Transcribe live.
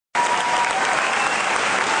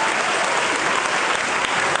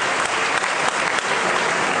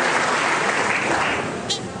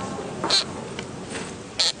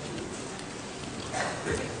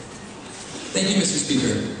Thank you, Mr.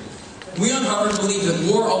 Speaker. We on Harvard believe that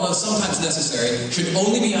war, although sometimes necessary, should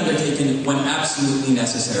only be undertaken when absolutely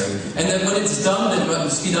necessary. And that when it's done, it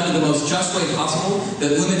must be done in the most just way possible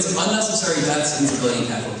that limits unnecessary deaths and civilian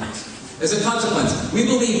casualties. As a consequence, we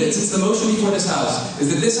believe that since the motion before this House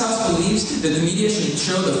is that this House believes that the media should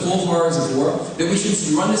show the full horrors of war, that we should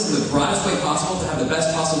run this in the broadest way possible to have the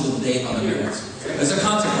best possible debate on the merits. As a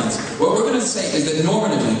consequence, what we're going to say is that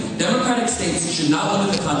normatively, democratic states should not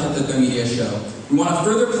limit the content that the media show. We want to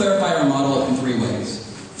further clarify our model in 3 ways.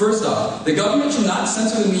 First off, the government should not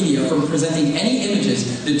censor the media from presenting any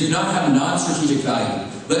images that do not have non-strategic value.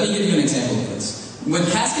 Let me give you an example of this. When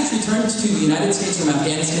caskets returned to the United States from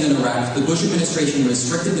Afghanistan and Iraq, the Bush administration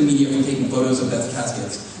restricted the media from taking photos of death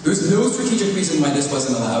caskets. There's no strategic reason why this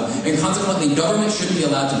wasn't allowed, and consequently, government shouldn't be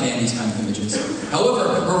allowed to ban these kind of images.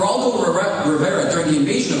 However, Geraldo Rivera, during the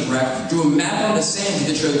invasion of Iraq, drew a map on the sand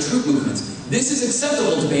that showed troop movements. This is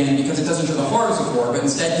acceptable to ban because it doesn't show the horrors of war, but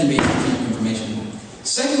instead conveys strategic information.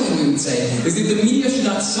 Secondly, we would say is that the media should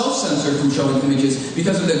not self-censor from showing images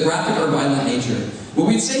because of the graphic or violent nature. What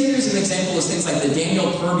we'd say here is an example is things like the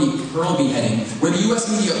Daniel Pearl beheading, where the U.S.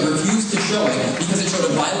 media refused to show it because it showed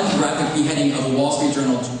a violent graphic beheading of a Wall Street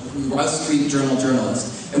Journal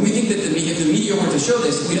journalist. And we think that if the media were to show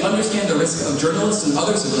this, we'd understand the risk of journalists and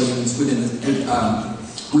other civilians within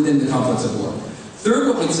the conflicts of war. Third,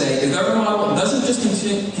 what we'd say is that our model doesn't just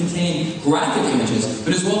contain graphic images,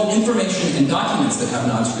 but as well information and documents that have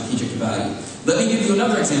non-strategic value. Let me give you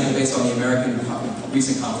another example based on the American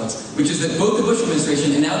recent conflicts, which is that both the Bush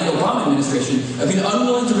administration and now the Obama administration have been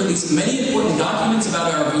unwilling to release many important documents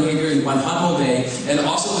about our behavior in Guantanamo Bay and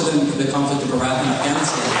also within the conflict of Iraq and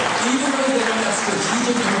Afghanistan, even though they don't have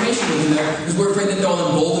strategic information within there because we're afraid that they'll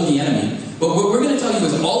embolden the enemy. But what we're going to tell you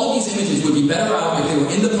is all of these images would be better out if they were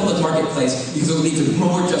in the public marketplace because it would lead to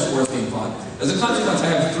more just wars being fought. As a consequence, I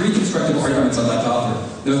have 3 constructive arguments I'd like to offer.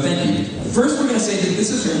 No, thank you. First, we're going to say that this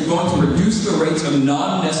is going to reduce the rates of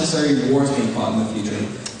non-necessary wars being fought in the future.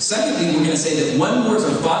 Secondly, we're going to say that when wars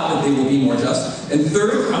are fought, that they will be more just. And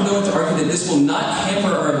third, I'm going to argue that this will not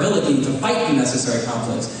hamper our ability to fight the necessary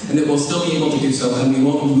conflicts, and that we'll still be able to do so, and we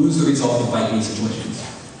won't lose the result of fighting these situations.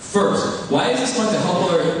 First, why is this going to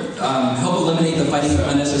help eliminate the fighting of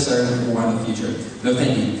unnecessary war in the future? No,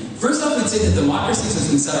 thank you. First off, we'd say that democracies,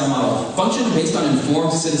 as we set our model, function based on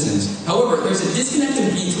informed citizens. However, there's a disconnect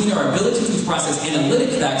between our ability to process analytic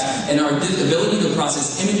facts and our ability to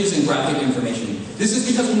process images and graphic information. This is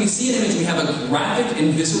because when we see an image, we have a graphic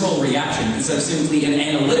and visceral reaction instead of simply an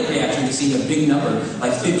analytic reaction to seeing a big number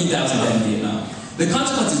like 50,000 dead in Vietnam. The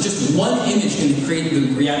consequence is just one image can create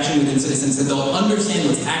the reaction within citizens that they'll understand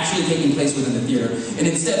what's actually taking place within the theater, and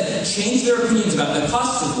instead change their opinions about the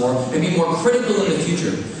costs of war and be more critical in the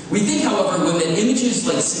future. We think, however, when the images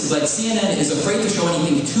like CNN is afraid to show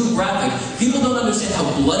anything too graphic, people don't understand how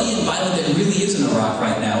bloody and violent it really is in Iraq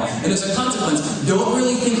right now, and as a consequence, don't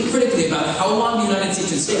really think critically about how long the United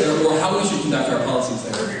States should stay there or how we should conduct our policies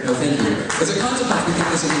there. No, thank you. As a consequence, we think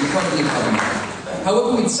this is incredibly problematic.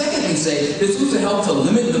 However, we'd secondly say this was to help to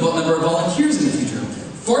limit the number of volunteers in the future.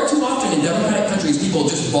 Far too often in democratic countries, people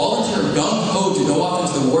just volunteer gung-ho to go off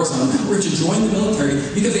into the war zone or to join the military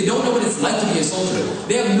because they don't know what it's like to be a soldier.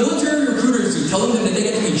 They have military recruiters who tell them that they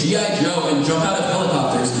get to be G.I. Joe and jump out of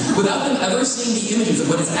helicopters without them ever seeing the images of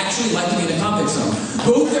what it's actually like to be in a conflict zone.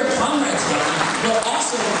 Both their comrades love them, but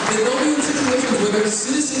also that they'll be in situations where there's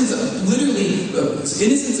citizens, literally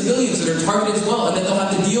innocent civilians that are targeted as well, and that they'll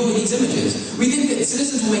have to deal with these images. We think that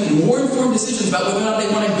citizens will make more informed decisions about whether or not they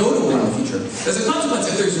want to go to war in the future. As a consequence,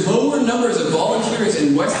 if there's lower numbers of volunteers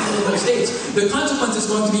in Western states, the consequence is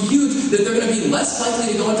going to be huge, that they're going to be less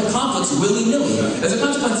likely to go into conflicts willy-nilly. As a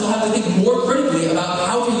consequence, they'll have to think more critically about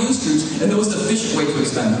how to use troops and the most efficient way to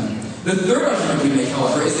expend them. The third argument we make,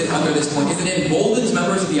 however, is that under this point, is that it emboldens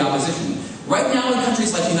members of the opposition. Right now in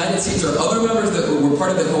countries like the United States or other members that were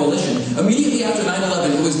part of the coalition, immediately after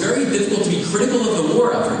 9/11, it was very difficult to be critical of the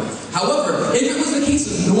war effort. However, if it was the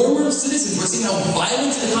case of normal citizens were seeing how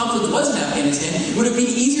violent the conflict was in Afghanistan, it would have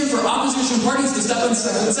been easier for opposition parties to step up and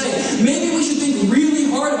say, maybe we should think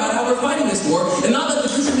really hard about how we're fighting this war and not let the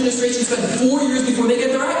Bush administration spend 4 years before they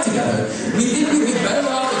get their act together. We think we'd be better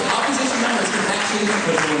off if opposition members could actually be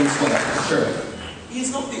critical in this way. Sure. Is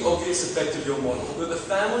not the obvious effect of your model that the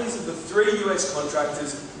families of the 3 US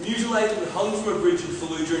contractors mutilated and hung from a bridge in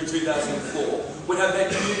Fallujah in 2004 would have their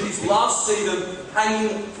communities last see them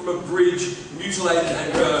hanging from a bridge, mutilated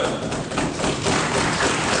and burned?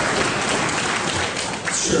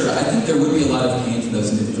 Sure, I think there would be a lot of pain for those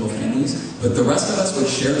individual families, but the rest of us would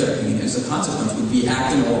share their pain, and as a consequence would be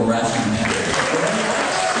acting in a more rational manner.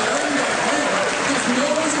 There's no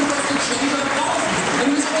reason for us to change our policies. And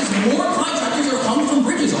we said is more contractors are hung from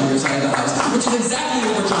bridges on your side of the house, which is exactly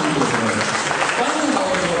what we're trying to avoid. Finally,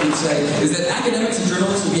 however, what we'd say is that academics and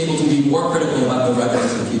journalists will be able to be more critical about the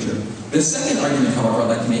weapons of the future. The second argument, however,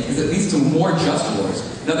 I'd like to make is that it leads to more just wars.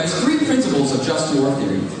 Now, there's three principles of just war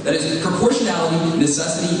theory. That is proportionality,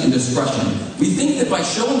 necessity, and discretion. We think that by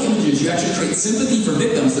showing images, you actually create sympathy for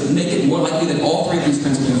victims that make it more likely that all three of these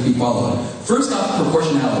principles be followed. First off,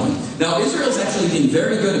 proportionality. Now, Israel's actually been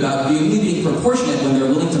very good about only being proportionate when they're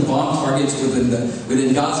willing to bomb targets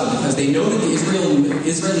within Gaza, because they know that the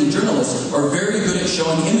Israeli journalists are very good at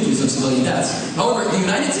showing images of civilian deaths. However, the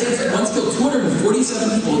United States once killed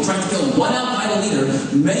 247 people trying to kill one Al-Qaeda leader,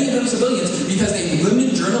 many of them civilians, because they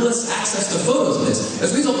limited journalists' access to photos of this.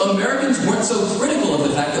 As a result, Americans weren't so critical of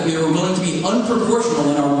the fact that we were willing to be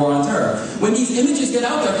unproportional in our war on terror. When these images get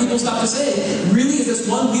out there, people stop to say, really, is this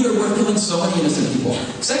one leader worth killing so many innocent people?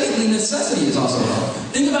 Secondly, necessity is also wrong.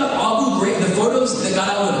 Think about Abu Ghraib, the photos that got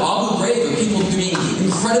out of Abu Ghraib of people being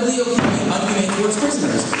incredibly inhumane towards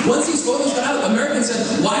prisoners. Once these photos got out, Americans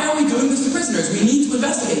said, why are we doing this to prisoners? We need to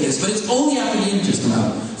investigate this, but it's only after the images come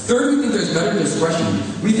out. Third, we think there's better discretion.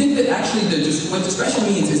 We think that actually what discretion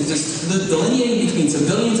means is just delineating between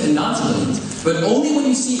civilians and non-civilians. But only when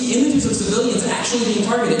you see images of civilians actually being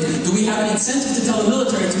targeted do we have an incentive to tell the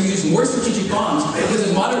military to use more strategic bombs, because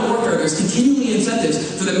in modern warfare there's continually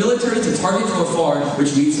incentives for the military to target from afar,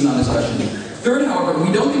 which leads to non-discretion. Third, however,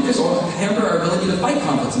 we don't think this will hamper our ability to fight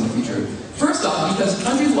conflicts in the future. First off, because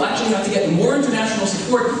countries will actually have to get more international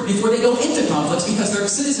support before they go into conflicts, because their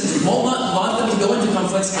citizens won't want them to go into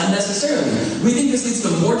conflicts unnecessarily. We think this leads to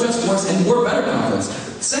more just wars and more better conflicts.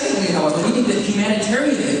 Secondly, however, we think that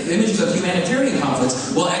images of humanitarian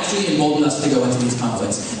conflicts will actually embolden us to go into these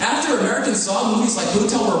conflicts. After Americans saw movies like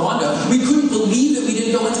Hotel Rwanda, we couldn't believe that we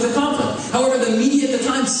didn't go into the conflict. However, the media at the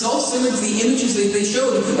time self-censored the images that they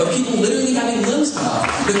showed of people literally having limbs cut off.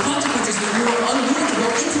 The consequences that we were unwilling to go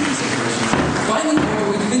into these situations. Finally,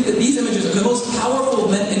 however, we think that these images are the most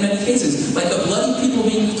powerful in many cases, like the bloody people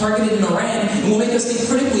being targeted in Iran, and will make us think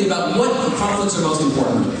critically about what conflicts are most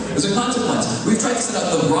important. As a consequence, we've tried to set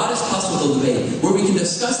up the broadest possible debate where we can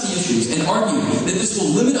discuss the issues and argue that this will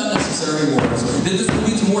limit unnecessary wars, that this will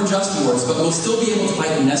lead to more just wars, but we'll still be able to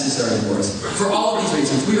fight necessary wars. For all of these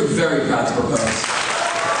reasons, we are very proud to propose.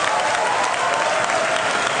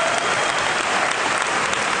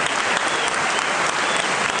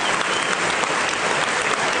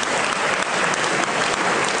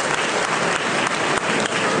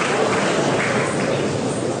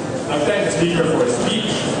 Speaker for his speech.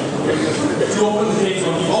 To open the case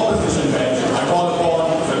on the opposition bench, I call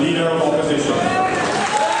upon the Leader of Opposition.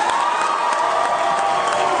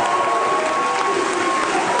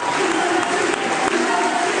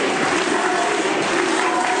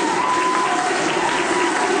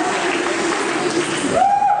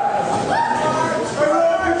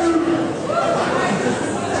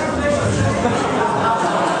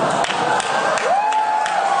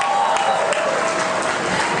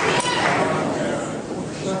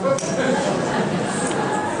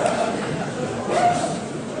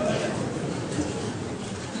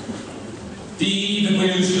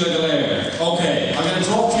 Okay, I'm going to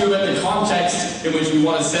talk to you about the context in which we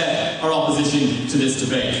want to set our opposition to this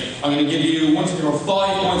debate. I'm going to give you 1, 2, 3, 4,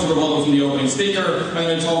 5 points of rebuttal from the opening speaker. I'm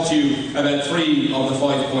going to talk to you about 3 of the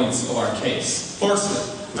 5 points of our case.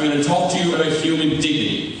 Firstly, I'm going to talk to you about human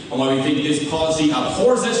dignity and why we think this policy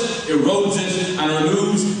abhors it, erodes it, and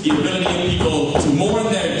removes the ability of people to mourn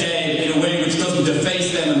their dead in a way which doesn't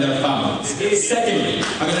deface them and their families. Secondly,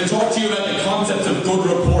 I'm going to talk to you about the concept of good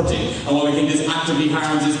reporting and why we think this actively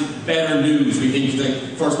harms this better news we think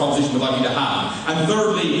the first proposition would like you to have. And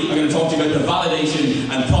thirdly, I'm going to talk to you about the validation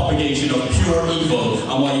and propagation of pure evil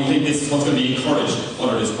and why you think this is what's going to be encouraged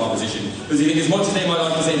under this proposition. Because you think as much as they might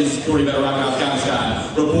like to say this is purely about Iraq and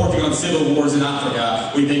Afghanistan, reporting on civil wars in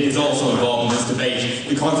Africa we think is also involved in this debate.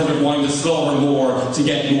 The concept of wanting to slaughter more to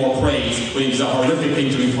get more praise we think is a horrific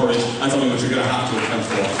thing to encourage and something which you're going to have to account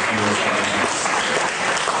for under this proposition.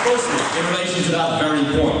 Firstly, in relation to that very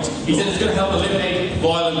point, he said it's going to help eliminate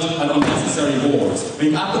violent and unnecessary wars. I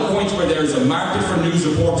mean, at the point where there is a market for news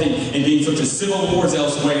reporting in things such as civil wars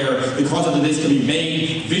elsewhere, the content of this can be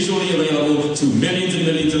made visually available to millions and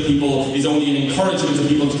millions of people is only an encouragement to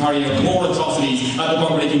people to carry out more atrocities at the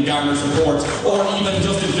point where they can garner support or even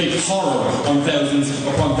just inflict horror on thousands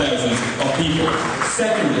upon thousands of people.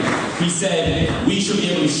 Secondly, he said we should be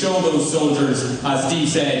able to show those soldiers, as Steve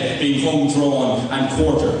said, being hung, drawn and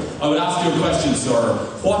quartered. I would ask you a question, sir.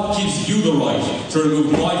 What gives you the right to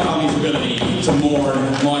remove my family's ability to mourn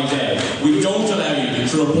my dead? We don't allow you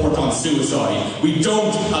to report on suicide. We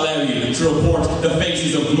don't allow you to report the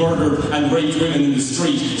faces of murdered and raped women in the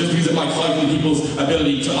street just because it might heighten people's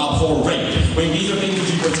ability to abhor rape. I mean, these are things that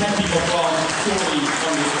you protect people from purely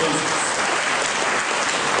on this basis.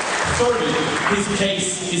 Thirdly, his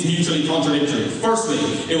case is mutually contradictory. Firstly,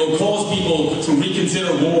 it will cause people to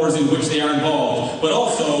reconsider wars in which they are involved, but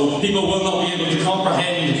also people will not be able to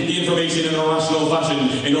comprehend the information in a rational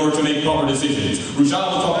fashion in order to make proper decisions. Rujal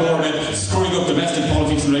will talk more about screwing up domestic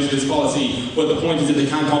politics in relation to this policy, but the point is that they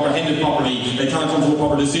can't comprehend it properly, they can't come to a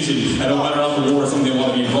proper decision about whether or not the war is something they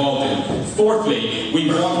want to be involved in. Fourthly, we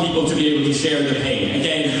want people to be able to share the pain.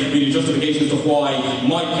 Again, we need justification as to why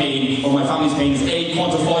my pain or my family's pain is A,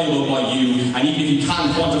 quantifiable by you, and even if you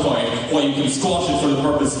can't quantify it, why you can squash it for the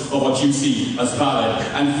purpose of what you see as valid.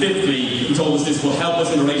 And fifthly, he told us this will help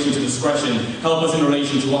us in relation to discretion, help us in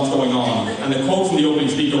relation to what's going on. And the quote from the opening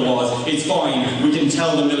speaker was, "It's fine, we can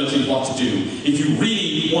tell the military what to do." If you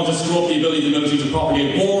really want to screw up the ability of the military to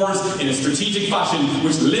propagate wars in a strategic fashion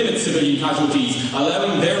which limits civilian casualties,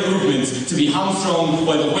 allowing their movements to be hamstrung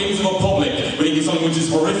by the whims of a public, we think is something which is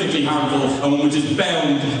horrifically harmful and one which is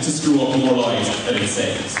bound to screw up more lives than it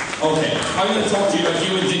saves. Okay, I'm going to talk to you about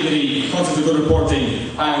human dignity, concepts of good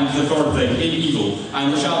reporting, and the third thing, evil.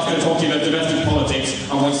 And Rachel's going to talk to you about domestic politics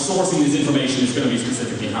and why sourcing this information is going to be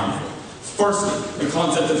specifically harmful. Firstly, the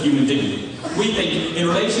concept of human dignity. We think, in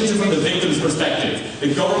relation to from the victim's perspective, the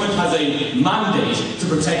government has a mandate to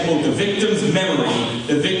protect both the victim's memory,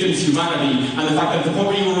 the victim's humanity, and the fact that the point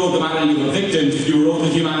where you erode the humanity of a victim, you erode the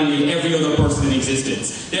humanity of every other person in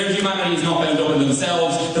existence. Their humanity is not bound up in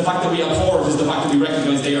themselves. The fact that we abhor it is the fact that we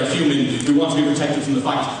recognise they are human. We want to be protected from the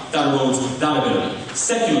fact that erodes that ability.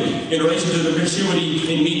 Secondly, in relation to the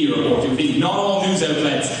gratuity in media reporting, we think not all news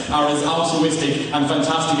outlets are as altruistic and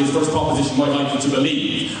fantastic as first proposition might like you to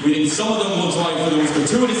believe. We think some of them will try for the most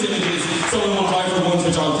gratuitous images, some of them will try for the ones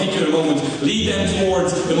which I'll take you in a moment, lead them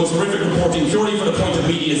towards the most horrific reporting purely for the point of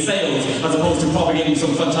media sales, as opposed to propagating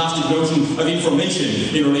some fantastic notion of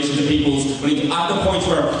information in relation to people's. We think at the point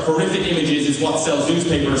where horrific images is what sells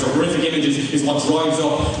newspapers, or horrific images is what drives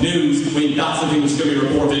up news, we think that's the thing which is going to be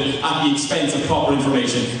reported at the expense of proper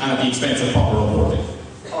information and at the expense of proper reporting.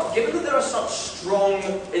 Given that there are such strong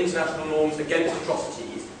international norms against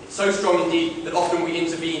atrocities, so strong indeed that often we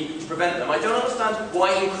intervene to prevent them, I don't understand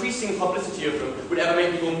why increasing publicity of them would ever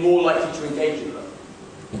make people more likely to engage in them.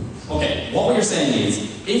 Okay, what we're saying is,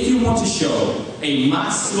 if you want to show a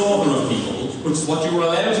mass slaughter of people, which is what you were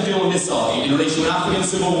allowed to do on this side in relation to an African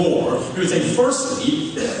civil war, you would say,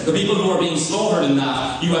 firstly, the people who are being slaughtered in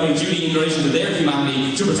that, you have a duty in relation to their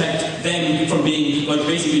humanity to protect them from being, like,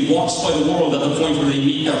 basically watched by the world at the point where they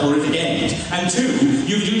meet their horrific end. And two,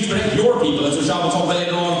 you have a duty to protect your people, as Rashad will talk about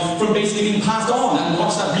later on, from basically being passed on and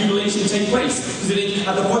watch that mutilation take place. Because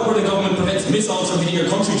at the point where the government prevents missiles from hitting your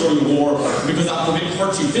country during the war, because that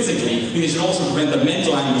hurts you physically, I mean, they should also prevent the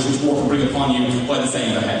mental anguish which war can bring upon you by the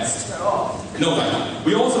same behest. No thank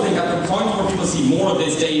you. We also think at the point where people see more of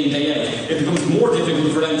this day in, day out, it becomes more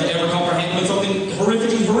difficult for them to ever comprehend when something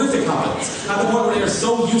horrific happens. At the point where they are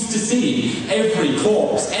so used to seeing every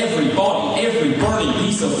corpse, every body, every burning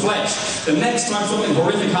piece of flesh, the next time something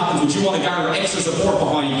horrific happens which you want to garner extra support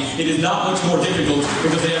behind, it is that much more difficult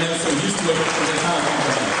because they are now so used to it that they cannot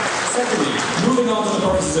comprehend. Secondly, moving on to the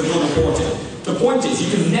purposes of good reporting. The point is,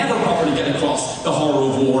 you can never properly get across the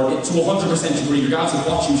horror of war to 100% degree, regardless of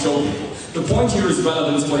what you show people. The point here is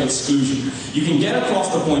relevance by exclusion. You can get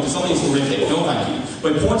across the point of something is horrific, no thank you,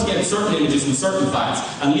 by pointing out certain images and certain facts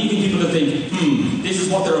and leaving people to think, this is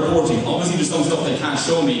what they're reporting. Obviously there's some stuff they can't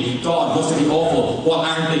show me. God, must it be awful. What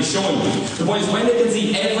aren't they showing me? The point is, when they can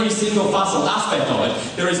see every single facile aspect of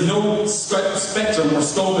it, there is no spectrum or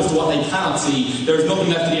scope as to what they cannot see. There is nothing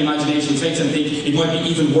left to the imagination which makes them think it might be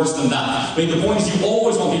even worse than that. I mean, the point is, you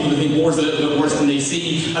always want people to think war's a little bit worse than they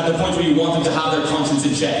see at the point where you want them to have their conscience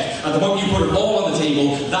in check. At the point you put it all on the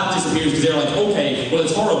table, that disappears because they're like, okay, well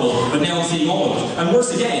it's horrible, but now I'm seeing all of it. And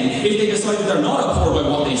worse again, if they decide that they're not abhorred by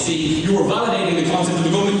what they see, you are validating the concept of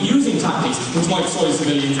the government using tactics which might destroy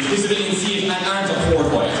civilians. If civilians see it and aren't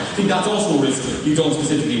abhorred by it, I think that's also a risk you don't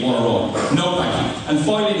specifically want to run. No thank you. And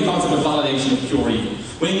finally, the concept of validation of pure evil.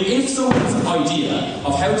 If someone's idea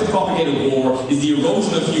of how to propagate a war is the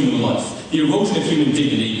erosion of human life, the erosion of human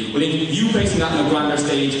dignity, you placing that on a grander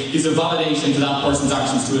stage gives a validation to that person's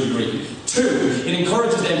actions to a degree. Two, it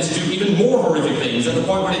encourages them to do even more horrific things at the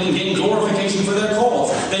point where they can gain glorification for their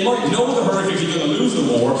cause. They might know they're horrifically going to lose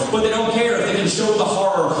the war, but they don't care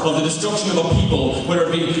of the destruction of a people,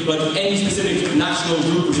 whether it be like any specific national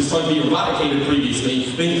group which is trying to be eradicated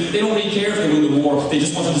previously. I mean, they don't really care if they win the war, they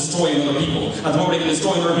just want to destroy another people. At the moment they can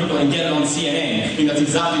destroy another people and get it on CNN. I mean, that's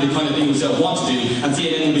exactly the kind of thing which they'll want to do, and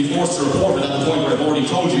CNN will be forced to report it at the point where I've already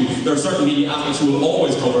told you there are certain media outlets who will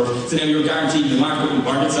always cover it, so now you're guaranteed the market will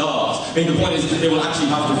burn itself. I mean, the point is they will actually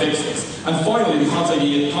have to fix this. And finally, the concept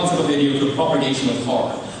of the idea of the propagation of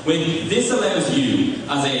horror. When this allows you,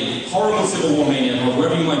 as a horrible civil war maniac, or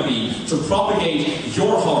whoever you might be, to propagate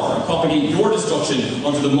your horror, propagate your destruction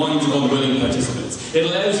onto the minds of unwilling participants. It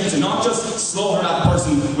allows you to not just slaughter that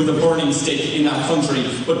person with a burning stick in that country,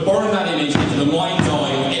 but burn that image into the mind's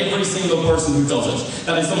eye of every single person who does it.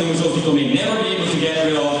 That is something which those people may never be able to get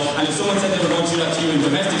rid of, and if someone said they were going to do that to you in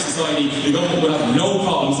domestic society, the government would have no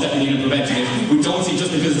problem stepping in and preventing it. We don't see just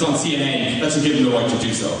because it's on CNN that should give them the right to do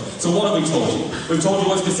so. So what have we told you? We've told you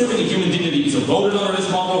why specifically human dignity is eroded under this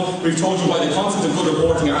model. We've told you why the concept of good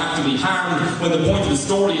reporting are actively harmed when the point of the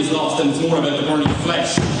story is lost and it's more about the burning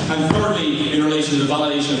flesh. And thirdly, in relation to the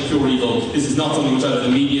validation of pure evil, this is not something which either the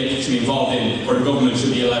media should be involved in or the government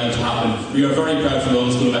should be allowing to happen. We are very proud from the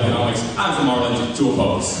London School of Economics and from Ireland to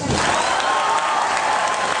oppose.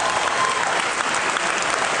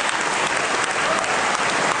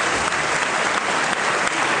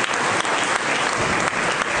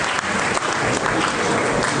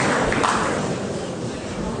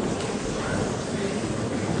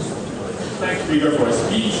 Speaker for a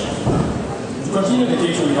speech. To continue the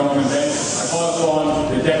case of the government then, I call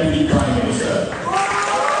upon the Deputy Prime Minister.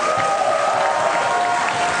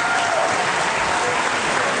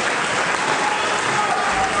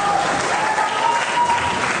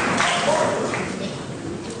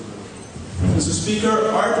 Mr. Speaker,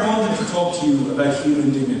 I wanted to talk to you about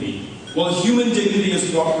human dignity. Well, human dignity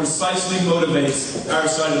is what precisely motivates our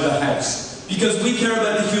side of the House. Because we care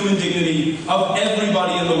about the human dignity of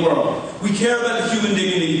everybody in the world. We care about the human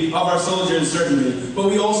dignity of our soldiers, certainly, but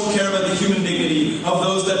we also care about the human dignity of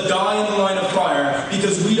those that die in the line of fire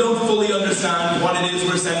because we don't fully understand what it is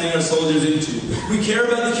we're sending our soldiers into. We care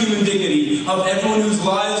about the human dignity of everyone whose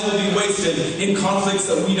lives will be wasted in conflicts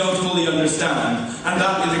that we don't fully understand. And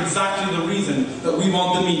that is exactly the reason that we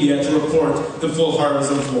want the media to report the full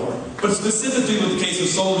horrors of war. But specifically with the case of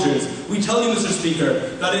soldiers, we tell you, Mr. Speaker,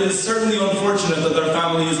 that it is certainly unfortunate that their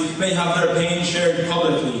families may have their pain shared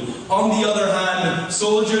publicly. On the other hand,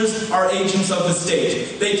 soldiers are agents of the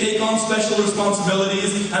state. They take on special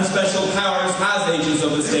responsibilities and special powers as agents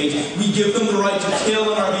of the state. We give them the right to kill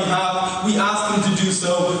on our behalf. We ask them to do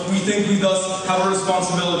so. We think we thus have a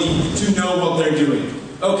responsibility to know what they're doing.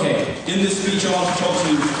 Okay, in this speech I want to talk to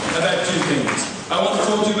you about two things. I want to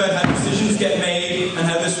talk to you about how decisions get made and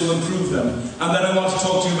how this will improve them. And then I want to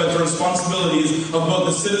talk to you about the responsibilities of both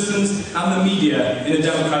the citizens and the media in a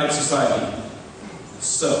democratic society.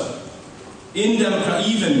 So, even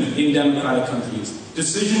in democratic countries,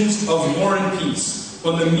 decisions of war and peace,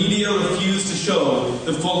 when the media refuse to show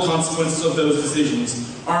the full consequences of those decisions,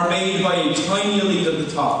 are made by a tiny elite at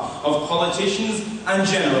the top of politicians and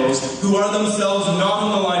generals who are themselves not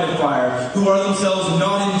on the line of fire, who are themselves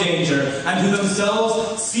not in danger, and who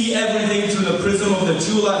themselves see everything through the prism of the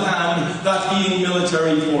tool at hand, that being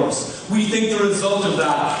military force. We think the result of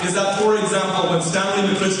that is that, for example, when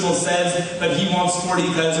Stanley McChrystal says that he wants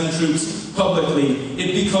 40,000 troops publicly,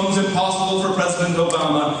 it becomes impossible for President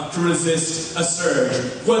Obama to resist a surge,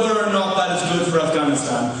 whether or not that is good for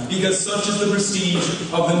Afghanistan, because such is the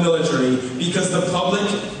prestige of the military, because the public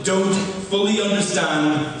don't fully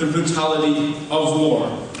understand the brutality of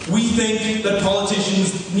war. We think that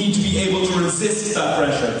politicians need to be able to resist that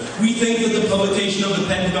pressure. We think that the publication of the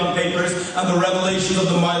Pentagon Papers and the revelations of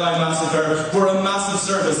the My Lai massacre were a massive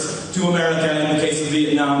service to America in the case of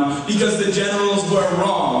Vietnam, because the generals were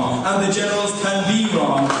wrong, and the generals can be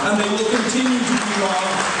wrong, and they will continue to be wrong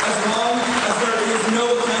as long as there is no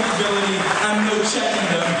accountability and no checking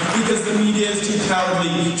them, because the media is too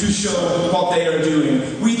cowardly to show what they are doing.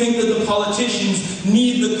 We think that the politicians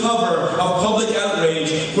need the cover of public outrage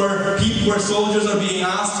where soldiers are being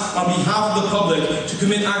asked on behalf of the public to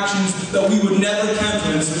commit actions that we would never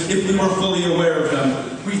countenance if we were fully aware of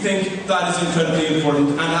them. We think that is incredibly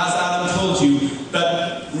important, and as Adam told you,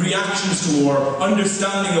 that reactions to war,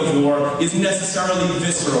 understanding of war, is necessarily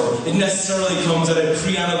visceral. It necessarily comes at a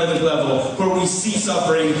pre-analytic level where we see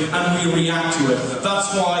suffering and we react to it.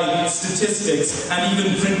 That's why statistics and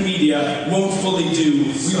even print media won't fully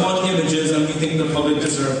do. We want images, and we think the public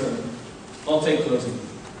deserve them. I'll take closing.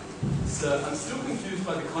 So I'm still confused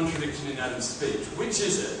by the contradiction in Adam's speech. Which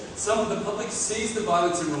is it? Some of the public sees the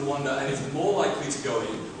violence in Rwanda and is more likely to go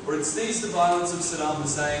in, or it sees the violence of Saddam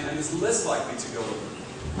Hussein and is less likely to go in?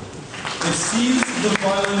 It sees the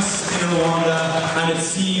violence in Rwanda and it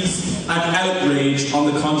sees an outrage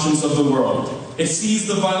on the conscience of the world. It sees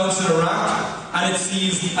the violence in Iraq and it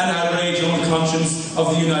sees an outrage on the conscience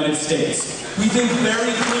of the United States. We think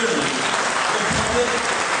very clearly the public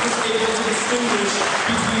is able to distinguish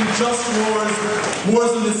between just wars,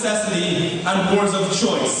 wars of necessity, and wars of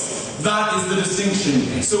choice. That is the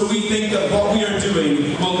distinction. So we think that what we are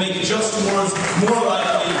doing will make just wars more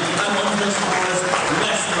likely and unjust wars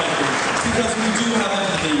less likely. Because we do have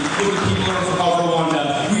empathy with the people of Rwanda.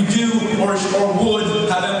 We do, or would,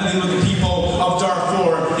 have empathy with the people of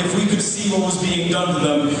Darfur if we could see what was being done to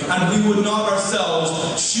them. And we would not ourselves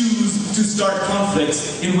choose to start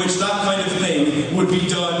conflicts in which that kind of thing would be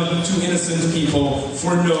done to innocent people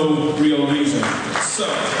for no real reason. So,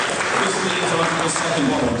 this leads on to the second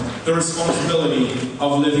point, the responsibility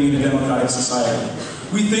of living in a democratic society.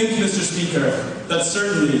 We think, Mr. Speaker, that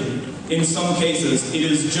certainly, in some cases, it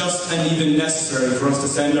is just and even necessary for us to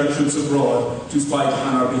send our troops abroad to fight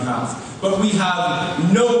on our behalf. But we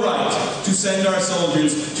have no right to send our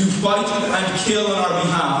soldiers to fight and kill on our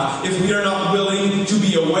behalf if we are not willing to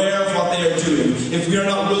be aware of what they are doing, if we are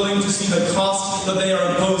not willing to see the cost that they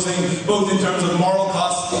are imposing, both in terms of moral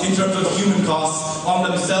costs, in terms of human costs,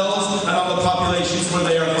 on themselves and on the populations where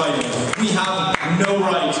they are fighting. We have no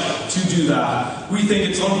right to do that. We think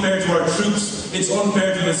it's unfair to our troops, it's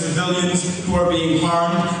unfair to the civilians who are being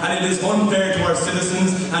harmed, and it is unfair to our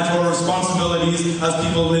citizens and to our responsibilities as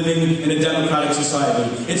people living in a democratic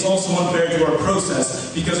society. It's also unfair to our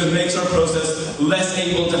process because it makes our process less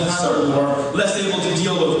able to handle war, less able to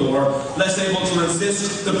deal with war, less able to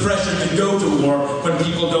resist the pressure to go to war when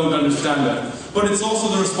people don't understand it. But it's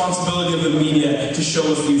also the responsibility of the media to show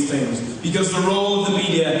us these things. Because the role of the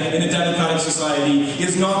media in a democratic society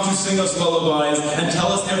is not to sing us lullabies and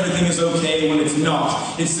tell us everything is okay when it's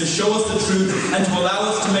not. It's to show us the truth and to allow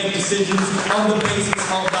us to make decisions on the basis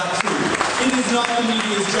of that truth. It is not the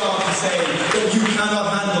media's job to say that you cannot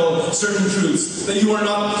handle certain truths, that you are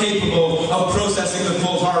not capable of processing the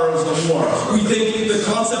full horrors of war. We think the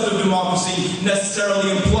concept of democracy necessarily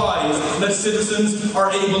implies that citizens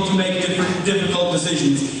are able to make difficult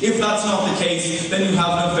decisions. If that's not the case, then you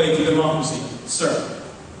have no faith in democracy. Sir.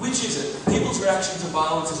 Which is it? People's reaction to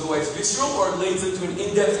violence is always visceral, or it leads them to an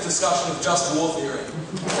in-depth discussion of just war theory?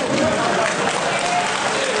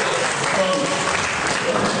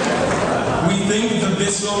 We think the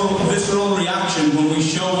visceral reaction when we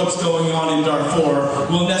show what's going on in Darfur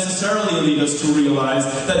will necessarily lead us to realize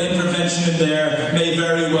that intervention in there may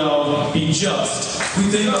very well be just. We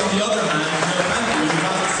think, on the other hand, no country who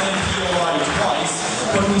has the same POI twice,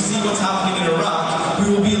 when we see what's happening in Iraq,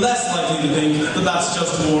 we will be less likely to think that that's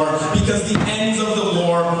just war, because the ends of the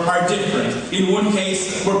war are different. In one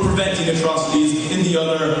case, we're preventing atrocities, in the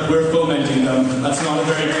other, we're fomenting them. That's not a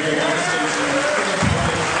very difficult distinction.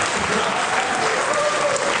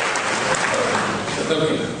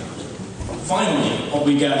 Okay. Finally, what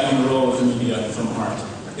we get from the role of the media from art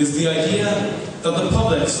is the idea that the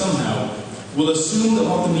public somehow will assume that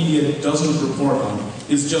what the media doesn't report on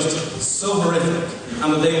is just so horrific,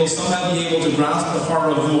 and that they will somehow be able to grasp the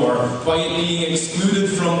horror of war by it being excluded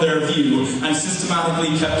from their view and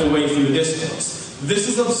systematically kept away from the discourse. This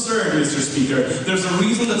is absurd, Mr. Speaker. There's a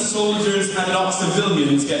reason that soldiers and not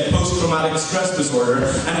civilians get post-traumatic stress disorder,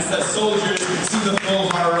 and it's that soldiers see the full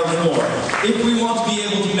horror of war. If we want to be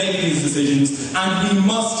able to make these decisions, and we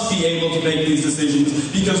must be able to make these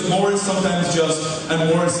decisions, because war is sometimes just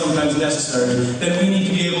and war is sometimes necessary, then we need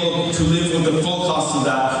to be able to live with the full cost of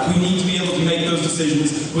that. We need to be able to make those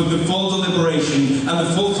decisions with the full deliberation and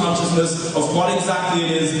the full consciousness of what exactly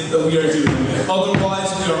it is that we are doing.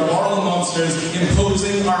 Otherwise, we are moral monsters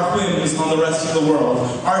imposing our whims on the rest of the world.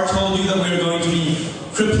 Art told you that we are going to be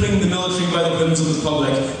crippling the military by the whims of the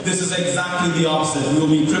public. This is exactly the opposite. We will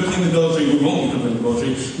be crippling the military. We won't be crippling the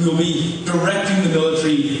military. We will be directing the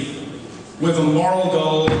military with a moral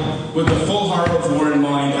goal, with the full horror of war in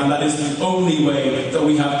mind, and that is the only way that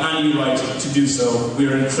we have any right to do so. We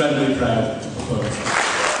are incredibly proud to propose.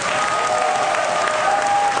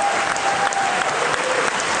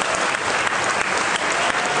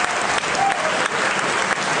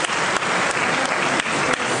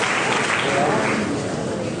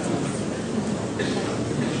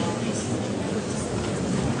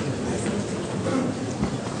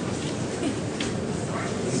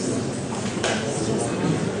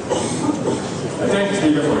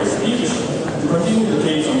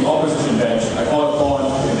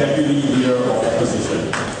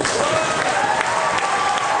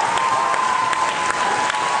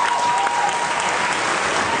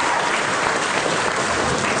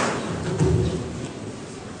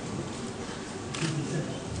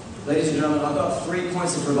 Ladies and gentlemen, I've got 3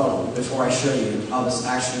 points of rebuttal before I show you how this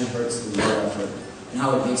actually hurts the war effort and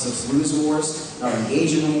how it makes us lose wars, not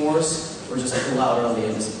engage in wars, or just pull out early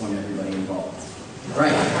and disappoint everybody involved.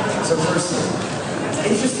 Right, so firstly,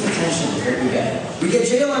 interesting tension that we get. We get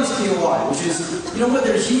JLM's POI, which is, you know what,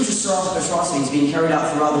 there are huge atrocities being carried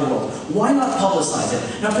out throughout the world. Why not publicize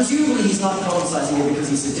it? Now, presumably he's not publicizing it because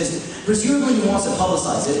he's sadistic. Presumably he wants to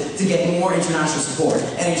publicize it to get more international support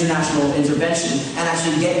and international intervention and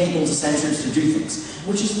actually get people to centers to do things.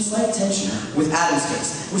 Which is in slight tension with Adam's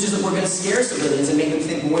case, which is that we're going to scare civilians and make them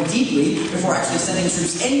think more deeply before actually sending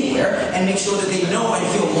troops anywhere and make sure that they know and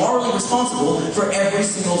feel morally responsible for every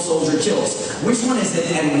single soldier killed. Which one is it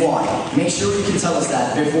and why? Make sure you can tell us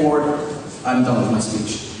that before I'm done with my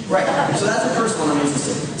speech. Right, so that's the first one I'm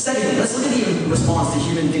interested in. Secondly, let's look at the response to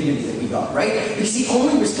human dignity that we got, right? Because he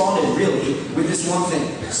only responded really with this one thing: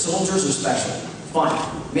 soldiers are special. Fine,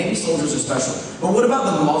 maybe soldiers are special. But what about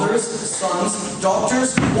the mothers, sons,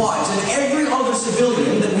 doctors, wives, and every other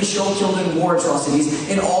civilian that we show killed in war atrocities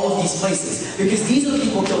in all of these places? Because these are the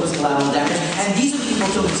people killed as collateral damage, and these are the people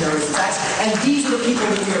killed in terrorist attacks, and these are the people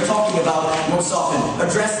that we are talking about most often.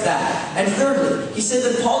 Address that. And thirdly, he said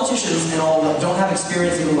that politicians and all don't have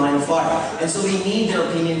experience in the line of fire, and so they need their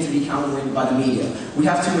opinion to be counterweighted by the media. We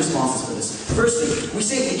have 2 responses for this. Firstly, we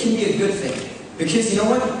say it can be a good thing. Because, you know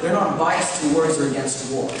what? They're not biased towards or against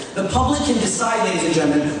war. The public can decide, ladies and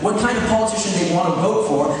gentlemen, what kind of politician they want to vote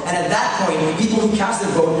for, and at that point, people who cast their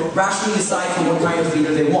vote rationally decide for what kind of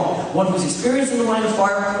leader they want. One who's experienced in the line of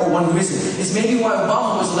fire, or one who isn't. It's maybe why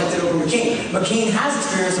Obama was elected over McCain. McCain has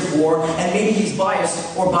experience of war, and maybe he's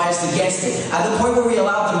biased or biased against it. At the point where we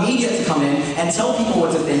allow the media to come in and tell people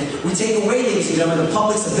what to think, we take away, ladies and gentlemen, the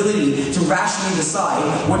public's ability to rationally decide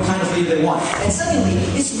what kind of leader they want. And secondly,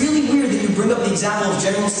 it's really weird that you bring up the example of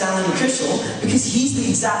General Stanley McChrystal, because he's the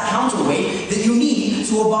exact counterweight that you need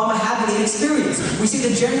to Obama having the experience. We see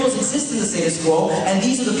the generals exist in the status quo, and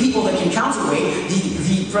these are the people that can counterweight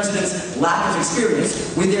the president's lack of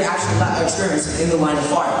experience with their actual experience in the line of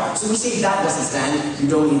fire. So we say that doesn't stand, you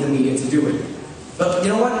don't need the media to do it. But you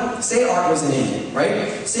know what? Say Art was an idiot,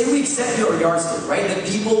 right? Say we accept your yardstick, right? That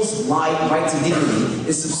people's right to dignity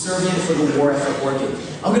is subservient for the war effort working.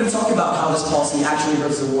 I'm going to talk about how this policy actually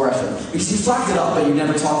hurts the war effort. Because you flagged it up, but you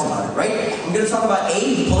never talked about it, right? I'm going to talk about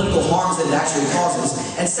A, the political harms that it actually causes,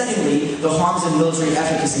 and secondly, the harms in military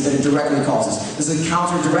efficacy that it directly causes. This is a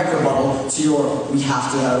counter-direct rebuttal to your, we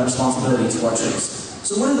have to have a responsibility to our troops.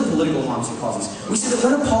 So what are the political harms it causes? We say that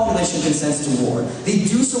when a population consents to war, they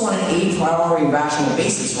do so on an a priori rational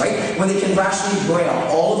basis, right? When they can rationally weigh out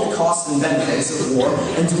all of the costs and benefits of war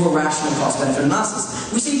and do a rational cost-benefit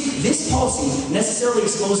analysis. We say this policy necessarily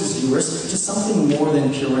exposes viewers to something more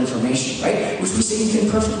than pure information, right? Which we say you can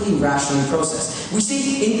perfectly rationally process. We say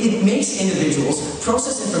it makes individuals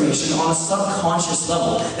process information on a subconscious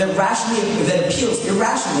level that appeals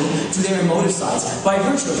irrationally to their emotive sides by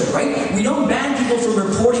virtue of it, right? We don't ban people from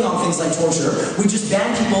reporting on things like torture. We just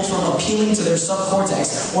ban people from appealing to their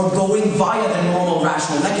subcortex or going via the normal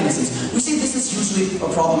rational mechanisms. We say this is hugely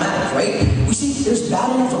problematic, right? We see there's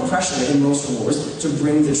bad enough of pressure in most wars to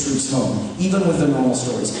bring the troops home, even with the normal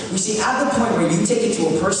stories. We see at the point where you take it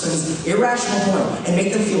to a person's irrational point and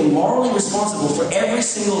make them feel morally responsible for every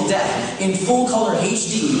single death in full color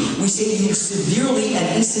HD, we say you severely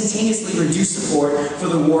and instantaneously reduce support for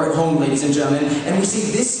the war at home, ladies and gentlemen, and we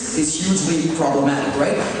say this is hugely problematic,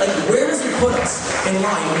 right? Like, where does it put us in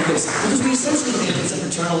line with this? Because we essentially think it's a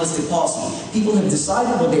paternalistic policy. People have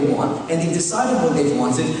decided what they want, and they've decided what they've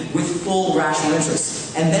wanted with full rational interests.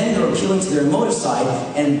 And then they're appealing to their emotive side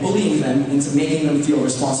and bullying them into making them feel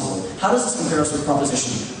responsible. How does this compare us with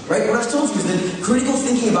proposition? Right? What I've told you is that critical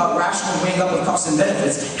thinking about rational weighing up of costs and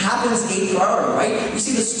benefits happens a priori, right? You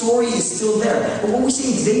see the story is still there. But what we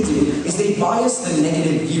see they do is they bias the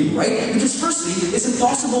negative view, right? Because firstly, it's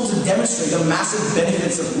impossible to demonstrate the massive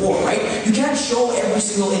benefits of war, right? You can't show every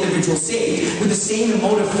single individual saved with the same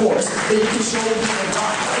emotive force that you can show people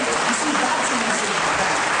die, right? You see, that's a massive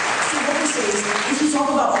fact. So what we say is, if you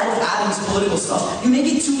talk about all of Adam's political stuff, you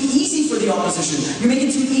make it too easy for the opposition. You make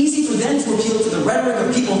it too easy for them to appeal to the rhetoric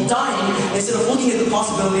of people dying instead of looking at the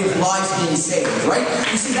possibility of lives being saved, right?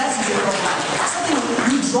 You see, that's the problematic. Secondly,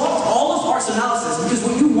 you dropped all of Art's analysis because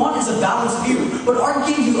what you want is a balanced view. But Art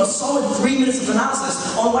gave you a solid 3 minutes of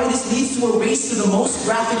analysis on why this leads to a race to the most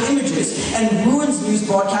graphic images and ruins news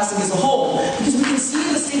broadcasting as a whole. Because we can see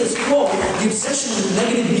in the state status quo, the obsession with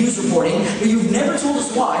negative news reporting, but you've never told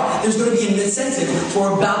us why there's going to be an incentive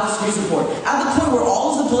for a balanced news report. At the point where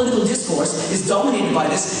all of the political discourse is dominated by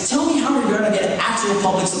this, tell me how you're going to get actual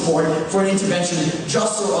public support for an intervention,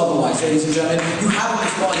 just or otherwise, ladies and gentlemen. You haven't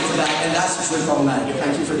responded to that, and that's usually problematic.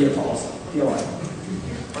 Thank you for the applause.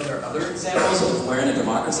 Are there other examples of where in a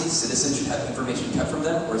democracy citizens should have information kept from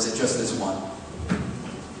them, or is it just this one?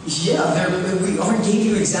 Yeah, we gave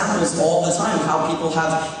you examples all the time of how people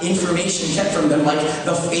have information kept from them, like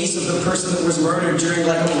the face of the person that was murdered during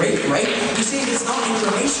like a rape, right? You say it's not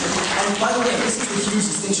information, and by the way, this is the huge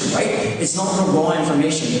distinction, right? It's not the raw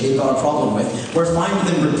information that they've got a problem with. We're fine with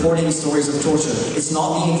them reporting stories of torture. It's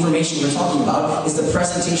not the information we're talking about, it's the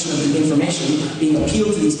presentation of the information being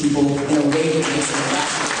appealed to these people in a way that makes them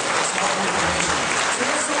rational. It's not the information. So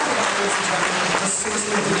let's talk about this the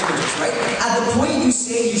sourcing of the images, right? At the point you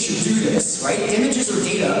say you should do this, right? Images or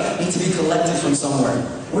data need to be collected from somewhere.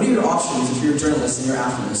 What are your options if you're a journalist and you're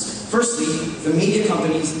after this? Firstly, the media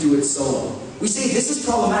companies do it solo. We say this is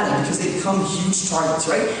problematic because they become huge targets,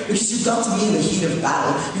 right? Because you've got to be in the heat of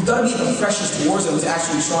battle. You've got to be in the freshest war zone to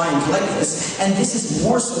actually try and collect this. And this is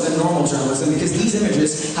more so than normal journalism because these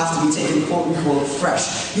images have to be taken quote-unquote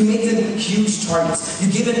fresh. You make them huge targets.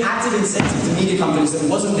 You give an active incentive to media companies that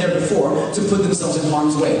wasn't there before to put themselves in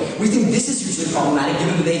harm's way. We think this is hugely problematic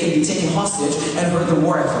given that they can be taken hostage and hurt the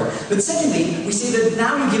war effort. But secondly, we say that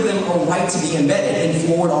now you give them a right to be embedded in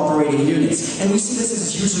forward operating units. And we see this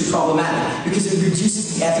as hugely problematic because it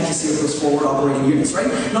reduces the efficacy of those forward operating units,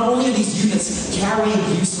 right? Not only are these units carrying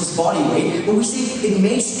useless body weight, but we see it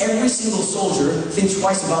makes every single soldier think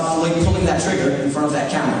twice about pulling that trigger in front of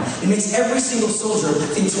that camera. It makes every single soldier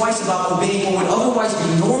think twice about obeying what would otherwise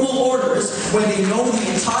be normal orders when they know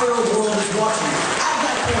the entire world is watching. At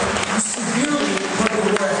that point, you severely hurt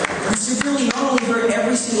the war effort. You severely not only hurt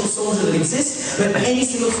every single soldier that exists, but any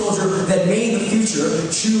single soldier that may in the future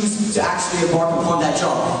choose to actually embark upon that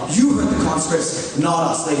job. You hurt the conscripts,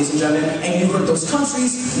 not us, ladies and gentlemen, and you hurt those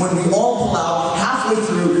countries when we all pull out halfway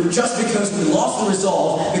through just because we lost the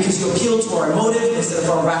resolve, because you appealed to our emotive instead of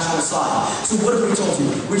our rational side. So what have we told you?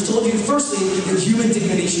 We've told you, firstly, that human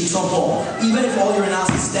dignity should trump all. Even if all your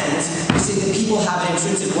analysis stands, we say that people have an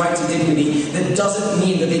intrinsic right to dignity that doesn't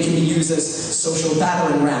mean that they can be used as social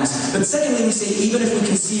battering rams. But secondly, we say even if we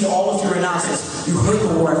concede all of your analysis, you hurt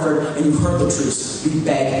the war effort and you hurt the truce. We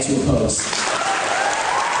beg to oppose.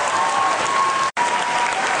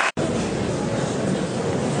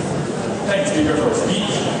 Thanks, Speaker, for a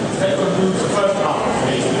speech. That concludes the first half of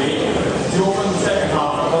today's debate. To open the second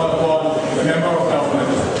half, I call upon the Member of Government.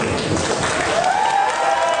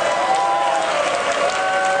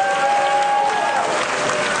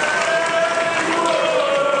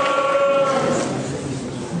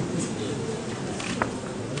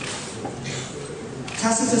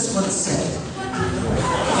 Tacitus once said,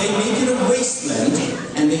 "They make it a wasteland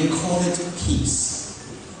and they call it peace."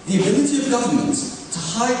 The ability of government to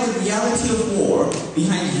hide the reality of war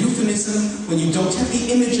behind euphemism when you don't have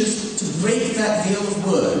the images to break that veil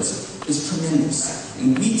of words is tremendous.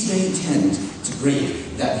 And we today intend to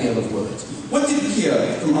break that veil of words. What did we hear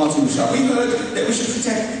from Arthur Bouchard? We heard that we should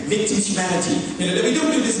protect victims' humanity. That we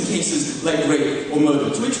don't do this in cases like rape or murder.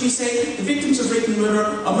 To which we say the victims of rape and murder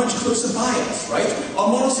are much closer by us, right? Our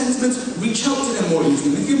moral sentiments reach out to them more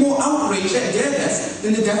easily. We feel more outraged at their deaths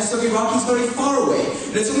than the deaths of Iraqis very far away.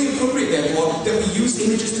 And it's only appropriate, therefore, that we use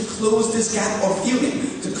images to close this gap of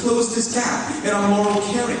feeling, to close this gap in our moral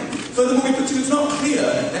caring. Furthermore, we put to it's not clear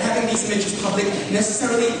that having these images public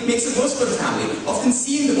necessarily makes it worse for the family. Often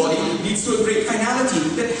seeing the body leads to a great finality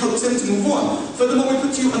that helps them to move on. Furthermore, we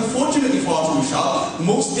put to you, unfortunately for Arthur Bouchard,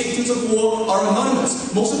 most victims of war are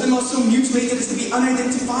anonymous. Most of them are so mutilated as to be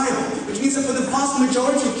unidentifiable, which means that for the vast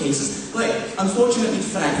majority of cases, like, unfortunately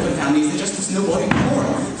for Francophone families, there just is no body to mourn.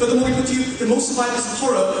 Furthermore, we put to you that most survivors of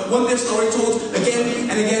horror want their story told again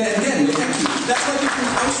and again and again. No, thank you. That's why we from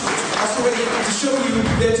Auschwitz are so ready to show you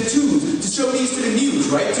their tattoos, to show these to the news,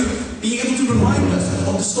 right? To be able to remind us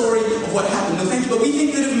of the story of what happened. No, thank you. But we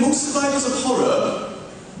think that if most survivors of horror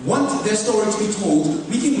want their story to be told,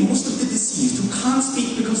 we think most of the deceased who can't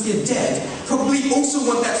speak because they're dead probably also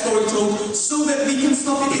want that story told so that we can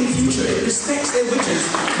stop it in the future. It respects their wishes.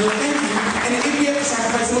 No, thank you. And if we have to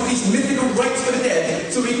sacrifice some of these mythical rights for the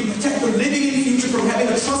dead so we can protect the living in the future from having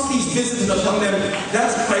atrocities visited upon them,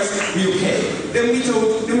 that's the price we'll pay. Then we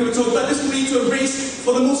were told that this will lead to a race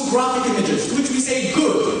for the most graphic images, to which we say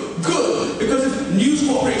good, because if news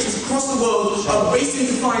corporations across the world are racing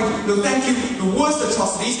to find, no thank you, the worst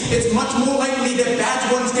atrocities, it's much more likely that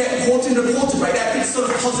bad ones get caught and reported, right? That creates sort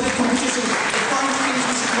of positive competition to find things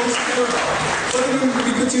we should most care about. But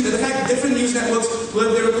we could see that the fact that different news networks will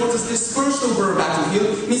have their is dispersed over a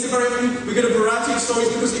battlefield. It means that very often we get a variety of stories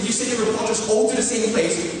because if you send your reporters all to the same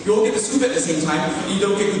place, you all get the scoop at the same time, and you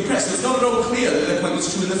don't get good press. So it's not at all clear that their point was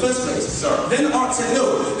true in the first place. Then Art said,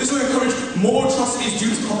 no, this will encourage more atrocities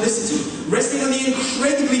due to publicity, resting on the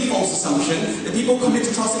incredibly false assumption that people commit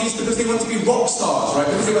atrocities because they want to be rock stars, right?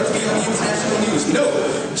 Because they want to be on the international news. No.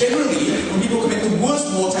 Generally, when people commit the worst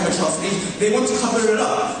wartime atrocities, they want to cover it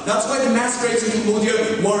up. That's why the mass graves in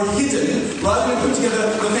Cambodia were hidden, rather than put together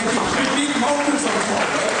with big markers on top,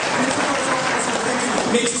 right?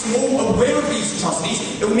 Makes us more aware of these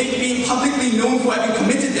atrocities. It will make being publicly known for having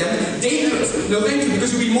committed them dangerous. No thank you,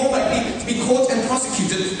 because you'll be more likely to be caught and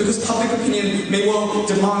prosecuted because public opinion may well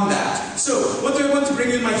demand that. So, what do I want to bring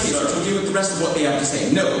you in my case, which will deal with the rest of what they have to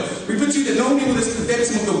say? No. We put to you that not only will this prevent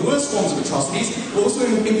some of the worst forms of atrocities, but also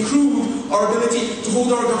improve our ability to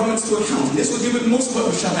hold our governments to account. And this will deal with most of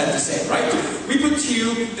what Michelle had to say, right? We put to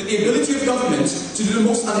you that the ability of governments to do the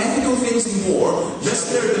most unethical things in war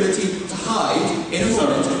rests their ability to hide in a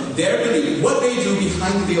moment their belief, what they do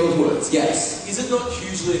behind the veiled words. Yes? Is it not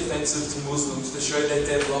hugely offensive to Muslims to show their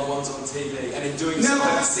dead loved ones on TV, and in doing so,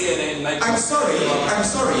 CNN make... I'm sorry.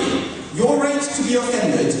 Your right to be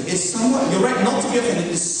offended is somewhat... Your right not to be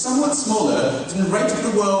offended is somewhat smaller than the right of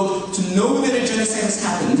the world to know that a genocide has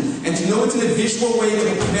happened, and to know it in a visual way that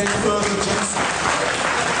will prevent further genocide.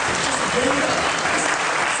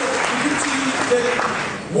 So, we can see that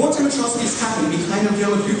wartime atrocities happen behind a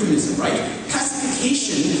veil of euphemism, right?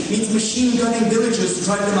 Pacification means machine gunning villagers to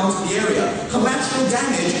drive them out of the area. Collateral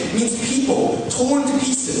damage means people torn to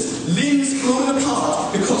pieces, limbs blown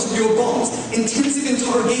apart because of your bombs. Intensive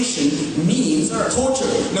interrogation means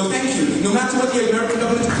torture. No thank you. No matter what the American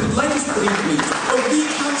government would like us to believe it means. But we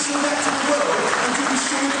can't show that to the world until we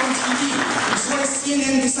show it on TV. That's why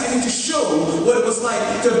CNN decided to show what it was like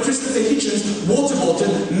to have Christopher Hitchens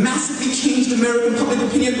waterboarded massively changed American public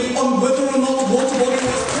opinion on whether or not waterboarding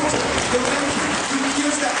was torture. No thank you.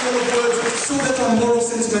 That kind of words so that our moral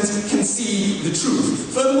sentiments can see the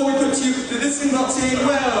truth. Furthermore, we put to you that this is not saying,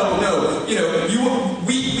 well, no,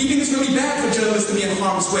 we think it's really bad for journalists to be in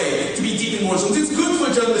harm's way, to be deep in war zones. It's good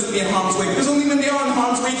for journalists to be in harm's way, because only when they are in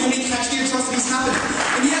harm's way can they catch the atrocities happening.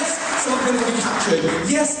 And yes, some of them will be captured.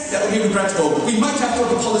 Yes, that will be regrettable. We might have to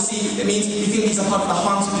have a policy that means we think these are part of the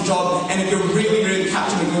harms of the job, and if you're really, really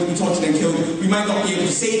captured and going to be tortured and killed, we might not be able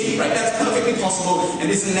to save you, right? That's perfectly possible, and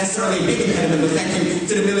isn't necessarily a big impediment, but thank you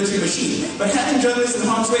to the military machine. But having journalists in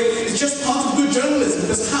harm's way is just part of good journalism,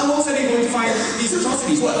 because how else are they going to find these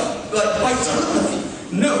atrocities? What? Like by telepathy?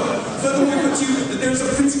 No. Furthermore, we put to you that there is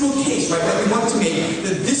a principled case, right, that we want to make,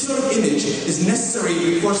 that this sort of image is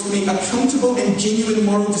necessary for us to make accountable and genuine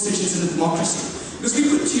moral decisions in a democracy. Because we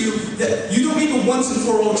put to you that you don't make a once and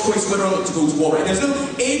for all choice whether or not to go to war, right? There's no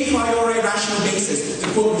a priori rational basis to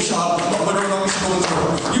quote Bouchard whether or not we should go into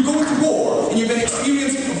war. You go into war, and you have an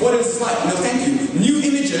experience of what it's like. No, thank you. New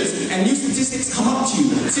images and new statistics come up to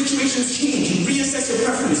you. Situations change. You reassess your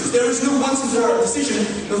preferences. There is no once and for all decision.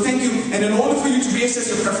 No, thank you. And in order for you to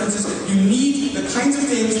reassess your preferences, you need the kinds of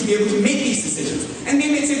things to be able to make these decisions. And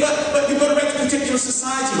they may say, but you've got a right to protect your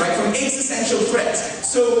society, right, from existential threats.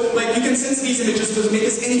 So, like, you can censor these images to make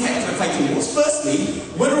us ineffective at fighting wars. Firstly,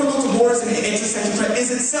 whether or not a war is an existential threat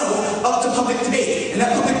is itself up to public debate. And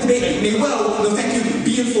that public debate may well, no thank you,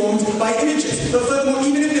 be informed by images. But furthermore,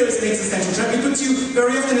 even if there is an existential threat, we put to you,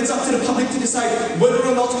 very often it's up to the public to decide whether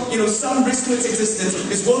or not, some risk to its existence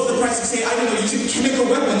is worth the price of, say, I don't know, using chemical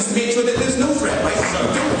weapons to make sure that there's no threat, right?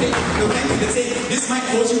 Don't think, no thank you, that say, this might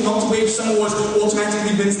cause you not to wage some wars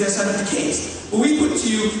automatically wins their side of the case. But we put to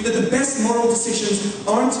you that the best moral decisions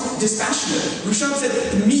aren't dispassionate. Bouchard said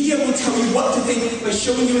the media will tell you what to think by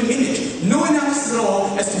showing you an image. No analysis at all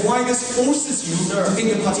as to why this forces you to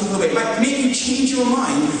think a particular way. It might make you change your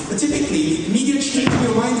mind. But typically, the media changing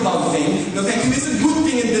your mind about a thing, no thank you, is a good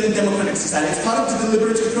thing in the democratic society. It's part of the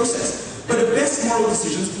deliberative process. But the best moral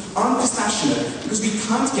decisions aren't dispassionate because we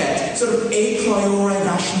can't get sort of a priori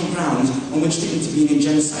rational ground on which to intervene in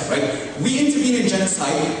genocide, right? We intervene in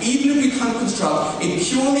genocide even if we can't construct a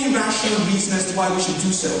purely rational reason as to why we should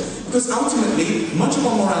do so. Because ultimately, much of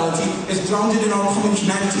our morality is grounded in our common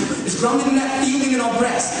humanity. It's grounded in that feeling in our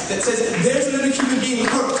breast that says, there's another human being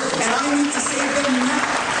hurt, and I need to save them now.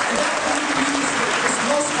 And that kind of means is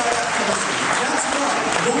lost by that policy. That's why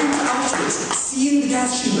going to Auschwitz, seeing the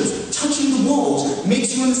gas chambers, touching the walls,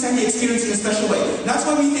 makes you understand the experience in a special way. That's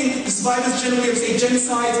why we think the survivors generally of, say,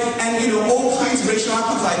 genocide and, all kinds of racial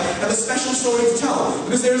apartheid have a special story to tell.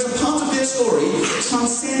 Because there is a part of their story that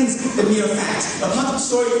transcends the mere facts. A part of the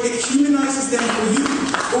story that humanizes them for you.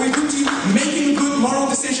 Or we put to you, making a good moral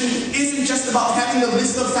decision isn't just about having a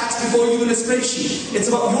list of facts before you in a spreadsheet. It's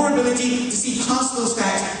about your ability to see past those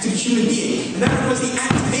facts to the human being. And that requires the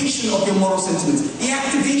activation of your moral sentiments, the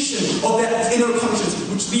activation of that inner conscience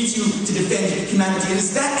which leads you to defend humanity. And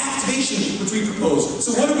it's that activation which we propose.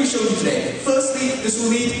 So what have we shown you today? Firstly, this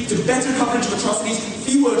will lead to better coverage of atrocities,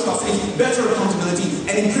 fewer atrocities, better accountability,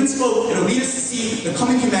 and in principle, it will lead us to see the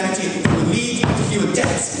common humanity that will lead to fewer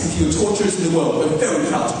deaths and fewer tortures in the world. We're very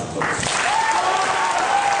proud to propose.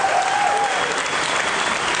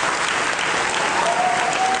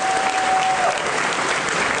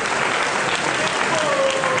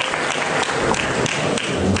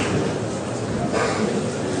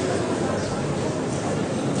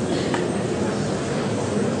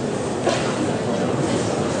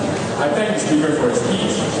 I thank the speaker for his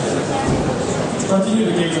speech. To continue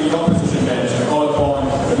the case on the opposition bench, I call upon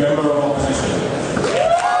the member of opposition.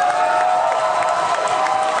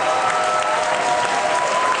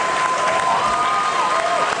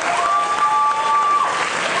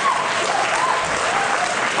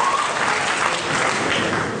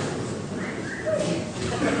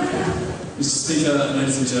 Mr. Speaker,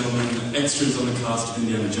 ladies and gentlemen, extras on the cast of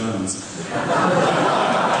Indiana Jones.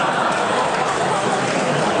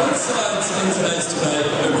 Both sides in today's debate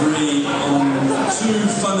agree on two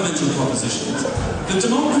fundamental propositions. That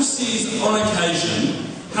democracies, on occasion,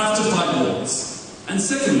 have to fight wars. And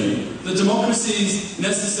secondly, that democracies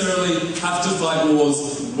necessarily have to fight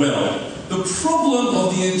wars well. The problem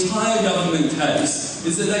of the entire government case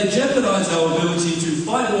is that they jeopardise our ability to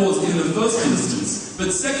fight wars in the first instance,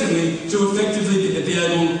 but secondly, to effectively be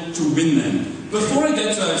able to win them. Before I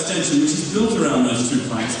get to our extension, which is built around those two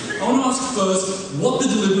planks, I want to ask first what the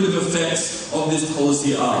deliberative effects of this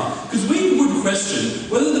policy are. Because we would question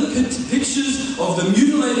whether the pictures of the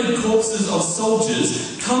mutilated corpses of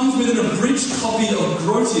soldiers comes with an abridged copy of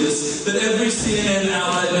Grotius that every CNN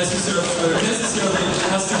outlet necessarily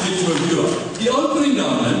has to give to a viewer. The opening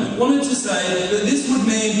government wanted to say that this would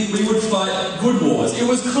mean we would fight good wars. It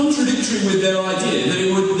was contradictory with their idea that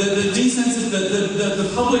it would that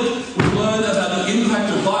the public would learn about the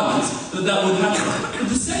impact of violence, that would happen. But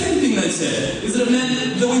the second thing they said is that it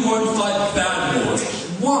meant that we won't fight bad wars.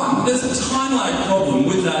 One, there's a time lag problem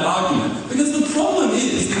with that argument, because the problem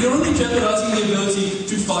is that you're only jeopardising the ability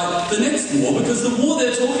to fight the next war, because the war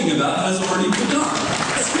they're talking about has already begun.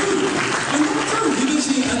 Two, we're not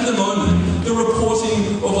prohibiting at the moment the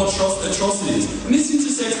reporting of atrocities. And this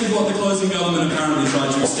intersects with what the closing government apparently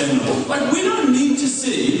tried to extend on. Like, we don't need to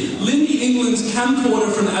see Lindy England's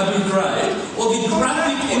camcorder from Abu Ghraib or the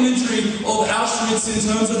graphic imagery of Auschwitz in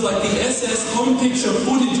terms of like the SS home picture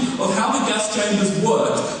footage of how the gas chambers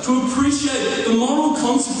worked to appreciate the moral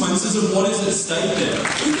consequences of what is at stake there.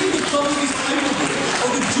 We think the public is capable of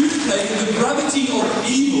adjudicating the gravity of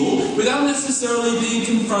evil without necessarily being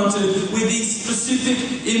confronted with the specific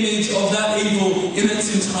image of that evil in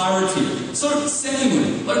its entirety. So,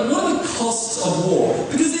 secondly, like, what are the costs of war?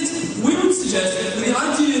 Because we would suggest that the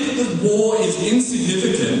idea that war is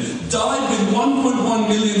insignificant died with 1.1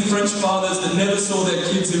 million French fathers that never saw their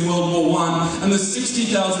kids in World War I and the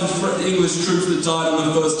 60,000 English troops that died on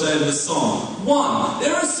the first day of the Somme. One,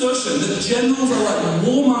 their assertion that generals are like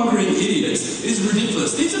warmongering idiots is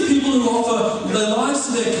ridiculous. These are people who offer their lives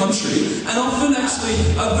to their country and often actually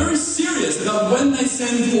are very serious about when they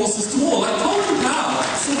send forces to war. Like Colin Powell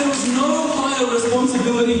said there was no higher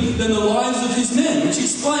responsibility than the lives of his men, which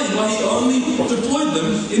explained why he only deployed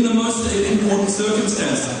them in the most important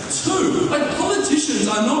circumstances. Two, like politicians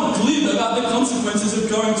are not glib about the consequences of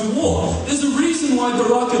going to war. There's a reason why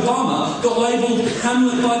Barack Obama got labelled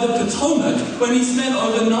Hamlet by the Potomac when he spent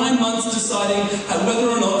over 9 months deciding whether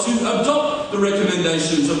or not to adopt the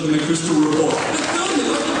recommendations of the McChrystal Report. But thirdly,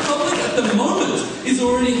 like the public at the moment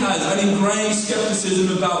already has an ingrained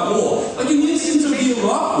skepticism about war. Like in the instance of the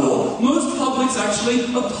Iraq War, most publics actually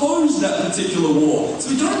opposed that particular war. So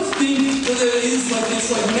we don't think that there is this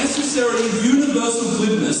necessarily universal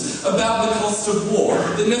glibness about the costs of war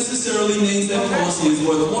that necessarily means their policy is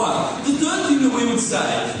worthwhile. The third thing that we would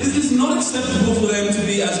say is it's not acceptable for them to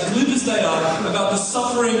be as glib as they are about the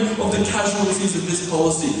suffering of the casualties of this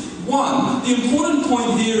policy. One, the important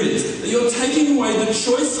point here is that you're taking away the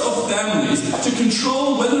choice of families to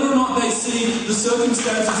control whether or not they see the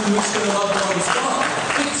circumstances in which their loved ones die.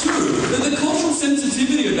 But two, that the cultural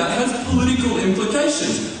sensitivity of that has political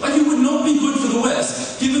implications. Like it would not be good for the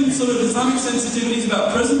West, given sort of Islamic sensitivities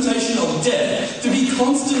about presentation of death, to be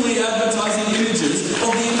constantly advertising images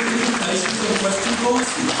of the implications of Western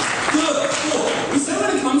policy. Third, fourth, we say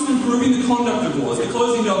when it comes comes to improving the conduct of wars, the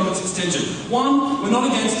closing government's extension. One, we're not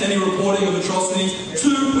against any reporting of atrocities.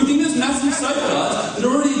 Two, we think there's massive safeguards that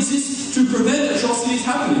already exist to prevent atrocities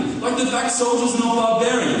happening, like the fact soldiers are not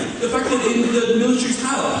barbarians, the fact that the militaries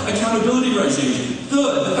have accountability regimes.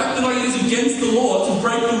 Third, the fact that it is against the law to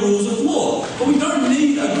break the rules of war. But we don't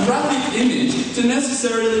need a graphic image to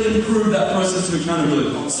necessarily improve that process of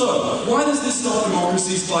accountability. So, why does this stop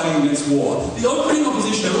democracies fighting against war? The opening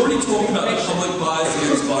opposition have already talked about the public bias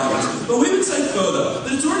against violence, but we would say further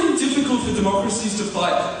that it's already difficult for democracies to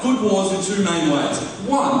fight good wars in two main ways.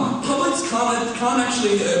 One, publics can't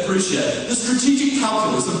actually appreciate the strategic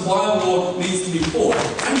calculus of why a war needs to be fought.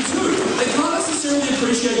 And two, they can't necessarily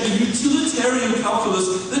appreciate the utilitarian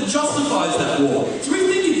calculus that justifies that war. So we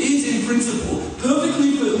think it is, in principle,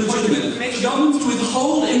 perfectly legitimate for governments to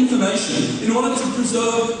withhold information in order to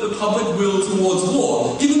preserve the public will towards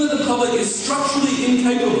war, given that the public is structurally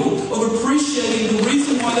incapable of appreciating the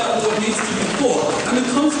reason why that war needs to be fought and the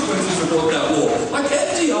consequences of that war. Like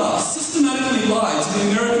FDR systematically lied to the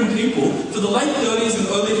American people for the late 30s and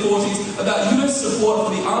early 40s about US support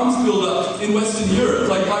for the arms build-up in Western Europe,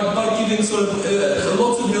 like by giving sort of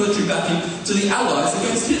lots of military backing to the Allies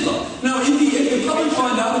against Hitler. Now, if the public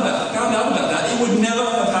found out about that, it would never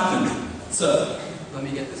have happened. So, let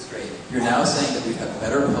me get this straight. You're now saying that we'd have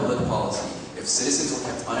better public policy if citizens were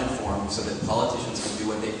kept uninformed so that politicians can do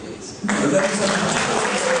what they please. I'm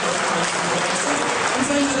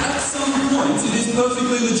saying that at some point it is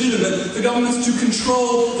perfectly legitimate for governments to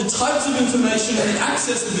control the types of information and the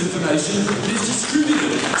access of information that is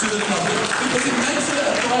distributed to the public because it makes it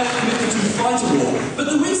a prior commitment to fight a war. But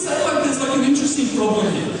then we say there's an interesting problem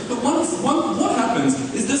here. But what happens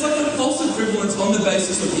is there's a false equivalence on the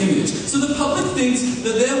basis of image. So the public thinks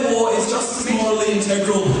that their war is just as morally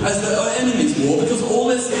integral as the enemy's war because all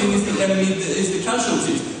they're seeing is the enemy, is the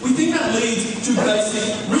casualties. We think that leads to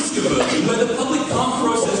basic risk aversion, where the public can't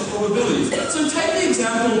process probabilities. So take the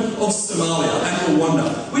example of Somalia and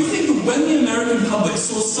Rwanda. We think that when the American public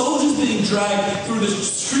saw soldiers being dragged through the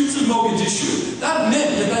streets of Mogadishu, that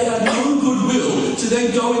meant that they had no goodwill to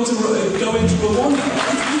then go into Rwanda.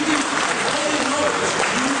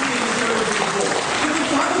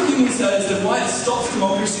 We think we say is that why it stops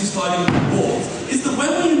democracies fighting wars is that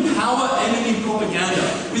when we empower enemy propaganda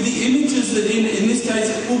with the images that in this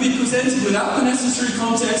case will be presented without the necessary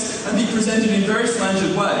context and be presented in very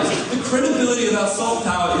slanted ways, the credibility of our soft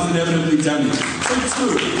power is inevitably damaged. So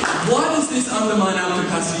two, why does this undermine our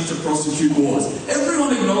capacity to prosecute wars?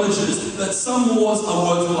 Everyone acknowledges that some wars are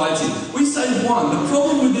worth fighting. We say one, the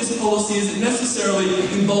problem with this policy is it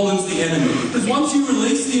necessarily emboldens the enemy. Because once you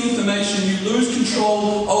release the information, you lose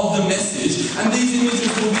control of the message, and these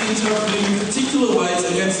images will be interpreted in particular ways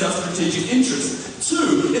against our strategic interests.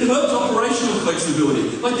 Two, it hurts operational flexibility.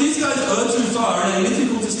 Like these guys err too far in a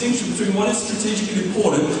mythical distinction between what is strategically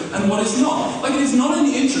important and what is not. Like it is not in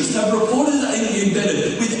the interest to have reporters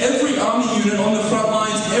embedded with every army unit on the front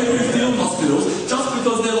lines, every field hospitals, just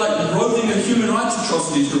because they're roving and human rights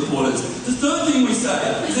atrocities reporters. The third thing we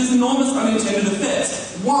say is there's enormous unintended effects.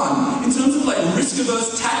 One, in terms of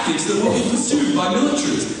risk-averse tactics that will be pursued by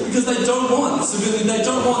militaries, because they don't want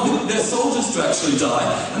their soldiers to actually die,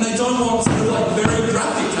 and they don't want very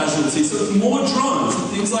graphic casualties, so it's more drones and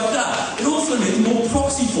things like that. It also means more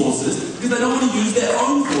proxy forces, because they don't want to use their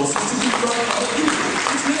own forces to confront other people,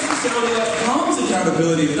 which necessarily harms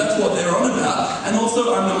accountability if that's what they're on about, and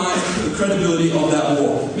also undermines the credibility of that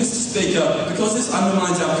war. Mr. Speaker, because this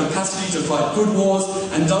undermines our capacity to fight good wars,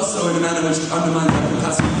 and does so in a manner which undermines our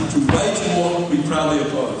capacity to wage war, we proudly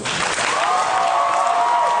oppose.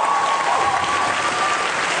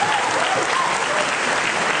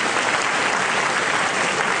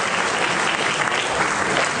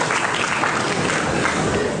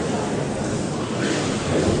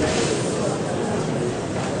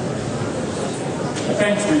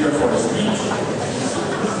 Thanks, Speaker, for his speech.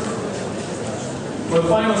 For the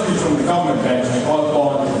final speech from the government bench, I call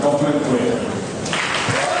upon the government whip.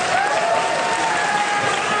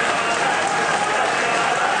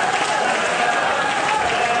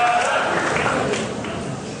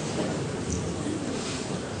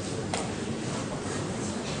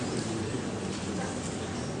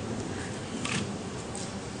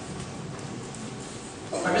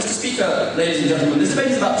 Mr. Speaker, ladies and gentlemen, this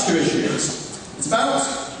debate is about two issues. It's about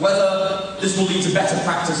whether this will lead to better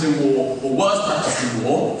practice in war or worse practice in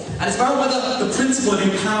war, and it's about whether the principle of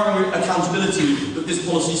empowering accountability that this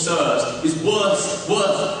policy serves is worth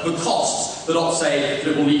the costs that ops say that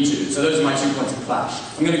it will lead to. So those are my 2 points of clash.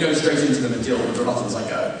 I'm going to go straight into them and deal with rebuttals as I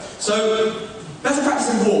go. So, better practice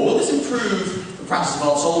in war. Will this improve the practice of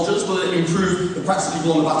our soldiers? Will it improve the practice of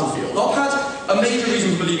people on the battlefield? Op had a major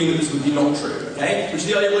reason for believing that this would be not true, okay? Which is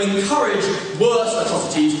the idea it will encourage worse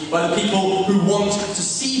atrocities by the people who want to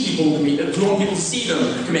see people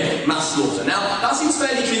commit mass slaughter. Now, that seems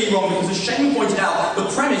fairly clearly wrong because, as Shane pointed out, the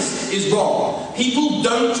premise is wrong. People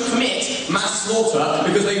don't commit mass slaughter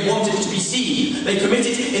because they want it to be seen. They commit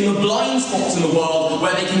it in the blind spots in the world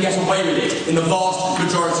where they can get away with it in the vast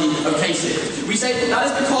majority of cases. We say that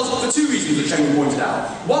is because for two reasons that Shane pointed out.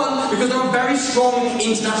 One, because there are very strong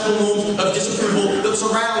international norms of disapproval that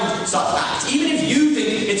surround such acts. Even if you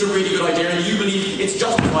think it's a really good idea and you believe it's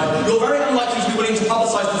justified, you're very unlikely to be willing to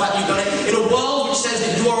publicise the fact you've done it in a world which says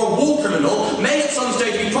that you are a war criminal, may at some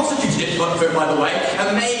stage be prosecuted for it, by the way,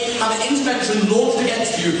 and may have an intervention launched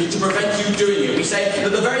against you to prevent you doing it. We say that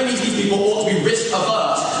at the very least these people ought to be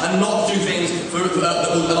risk-averse and not do things that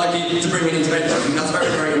are likely to bring an intervention. I think that's very,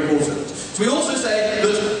 very important. So we also say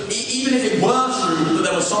that even if it were true that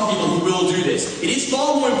there were some people who will do this, it is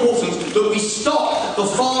far more important that we stop the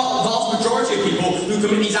vast majority of people who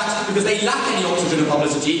commit these acts because they lack any oxygen and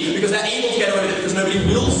publicity, because they're able to get away with it because nobody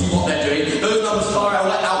will see what they're doing. Those numbers far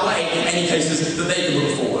outweigh any cases that they can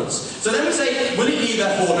put forwards. So then we say, will it lead,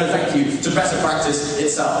 therefore, no thank you, to better practice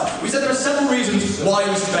itself? We said there are several reasons why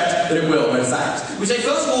we suspect that it will, no thanks. We say,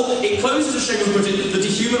 first of all, it closes, as Shane put it, the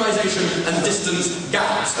dehumanisation and distance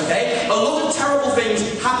gaps, okay? A lot of terrible things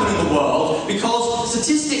happen in the world because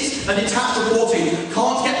statistics and detached reporting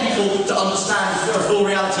can't get people to understand the full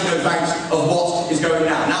reality, no thanks, of what is going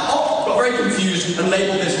on. Now, Op got very confused and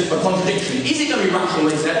labelled this a contradiction. Is it going to be rational,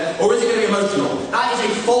 they said, or is it going to be emotional? That is a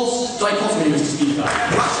false dichotomy, Mr. Speaker.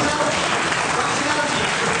 Rationality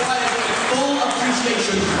requires a full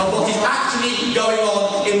appreciation of what is actually going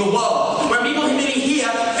on in the world. When people merely hear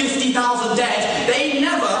 50,000 dead, they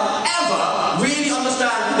never, ever really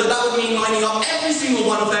understand that that would mean lining up every single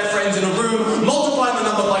one of their friends in a room, multiplying the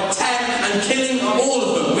number by 10, and killing all of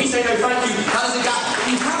them. We say no thank you, that is a gap that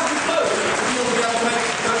you have to close to be able to make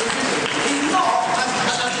those decisions. It's not,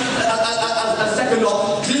 as Second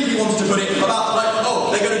Op clearly wanted to put it, about like, oh,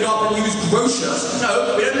 they're going to go up and use grotius.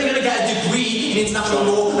 No, we don't think they're going to get a degree in international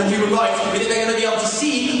law and human rights. We think they're going to be able to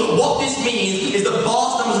see that what this means is that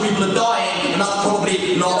vast numbers of people are dying, and that's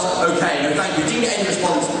probably not okay. No thank you. We didn't get any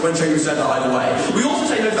response when Shane said that either way. We also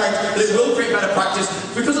say no thanks that it will create better practice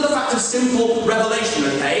because of the fact of simple revelation,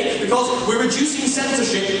 okay? Because we're reducing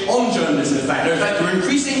censorship on journalism, in fact. No, in fact, we're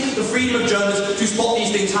increasing the freedom of journalists to spot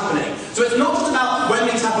these things happening. So it's not just about when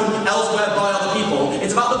things happen elsewhere by other people.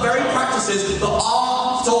 It's about the very practices that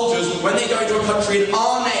our soldiers, when they go into a country in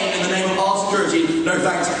our name, in the name of our security, no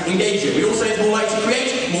thanks, engage in. We also say it's more likely to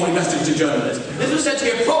create more investigative journalists. This was said to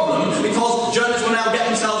be a problem because journalists will now get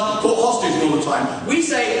themselves caught hostage all the time. We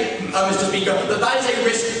say, Mr. Speaker, that is a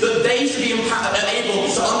risk that they should be able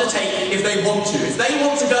to undertake if they want to. If they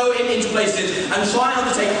want to go into places and try and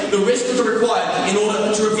undertake the risks that are required in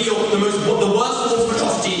order to reveal the worst forms of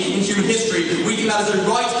atrocity in human history, we think that is a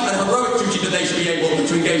right and heroic duty that they should be able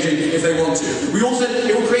to engage in if they want to. We also said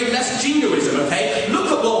it will create less jingoism, okay? Look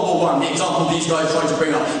at World War I, the example these guys tried to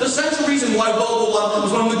bring up. The central reason why World War I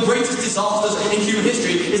was one of the greatest disasters in human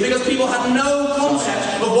history is because people had no concept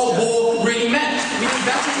of what war really meant. We think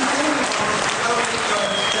that is important.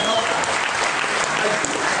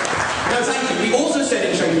 No, thank you. We also said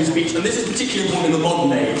in Shane's speech, and this is particularly important in the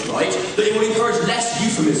modern age, right, that it will encourage less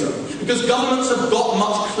euphemism. Because governments have got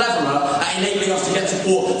much cleverer at enabling us to get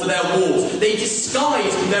support for their wars. They disguise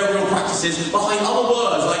their real practices behind other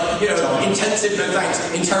words like, intensive, no thanks,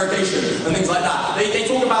 interrogation, and things like that. They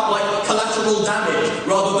talk about, like, collateral damage,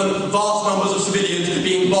 rather than vast numbers of civilians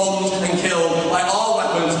being bombed and killed by our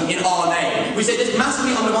weapons in our name. We say this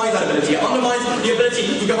massively undermines that ability. It undermines the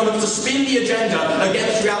ability for governments to spin the agenda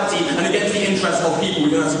against reality and against the interests of people. We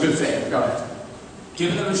think that's a good thing. Go ahead.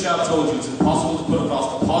 Given that Michelle told you it's impossible to put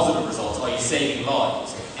across the positive results, i.e. saving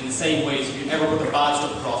lives, in the same way as you can never put the bad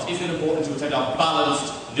stuff across, isn't it important to attempt a balanced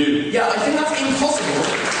news? Yeah, I think that's impossible.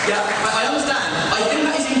 Yeah, I understand. I think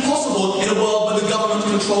that is impossible in a world where the government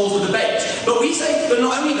controls the debate. But we say that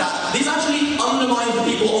not only that, this actually undermines the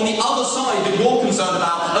people on the other side that you're concerned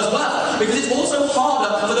about as well. Because it's also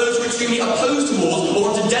harder for those who are extremely opposed to wars or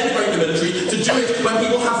want to denigrate the military to do it when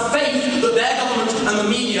people have faith that their government and the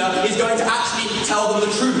media is going to actually tell them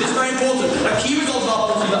the truth. This is very important. A key result of our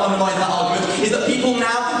policy that undermines that argument is that people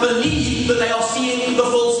now believe that they are seeing the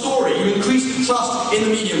full story. You increase trust in the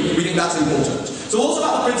medium. We think that's important. So also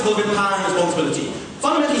about the principle of empowering responsibility.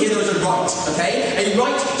 Fundamentally here there is a right, okay? A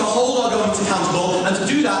right to hold our governments accountable, and to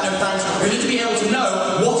do that, no thanks, we need to be able to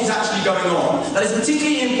know what is actually going on. That is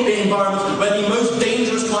particularly in environments where the most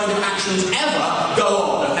dangerous kind of actions ever go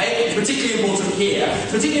on, okay? It's particularly important here.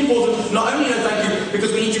 It's particularly important, not only, thank you,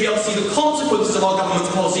 because we need to be able to see the consequences of our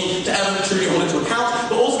government's policy to ever truly hold it to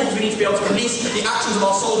account, but also because we need to be able to police the actions of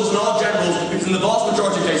our soldiers and our generals, because in the vast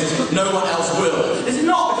majority of cases, no one else will. This is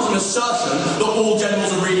not because of an assertion that all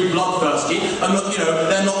generals are really bloodthirsty and that,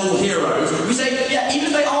 they're not all heroes. We say, yeah,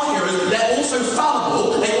 even if they are heroes, they're also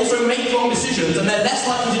fallible, they also make wrong decisions, and they're less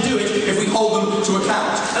likely to do it if we hold them to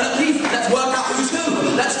account. And at least let's work out who's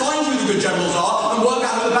who. Let's find who the good generals are and work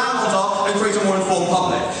out who the bad ones are and create a more informed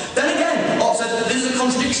public. Then again, Ott said this is a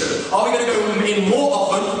contradiction. Are we going to go in more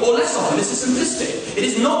often or less often? This is simplistic. It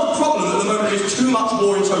is not the problem that at the moment there is too much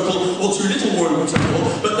war in total or too little war in total,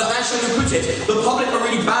 but that actually, to put it, the public are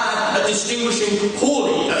really bad at distinguishing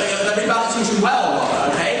poorly. They're really bad at distinguishing well,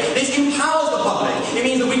 rather, okay? This empowers the public. It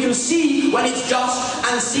means that we can see when it's just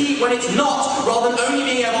and see when it's not, rather than only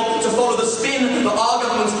being able to follow the spin that our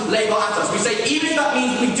governments labour at us. We say, even if that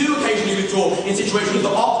means we do occasionally withdraw in situations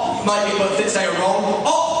that Ott might be, say, are wrong,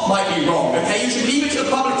 Ott might be wrong, okay? You should leave it to the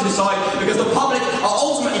public to decide, because the public are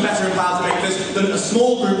ultimately better empowered to make this than a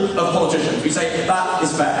small group of politicians. We say, that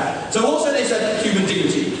is fair. So also they said human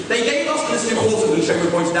dignity. They gave us, and this is important, and Shaker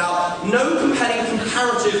pointed out, no compelling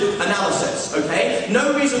comparative analysis, okay?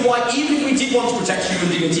 No reason why, even if we did want to protect human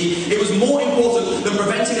dignity, it was more important than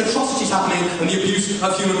preventing atrocities happening and the abuse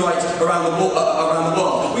of human rights around the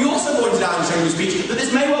world. We also pointed out in Shaker's speech that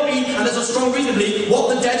this may well be, and there's a strong reason to believe, what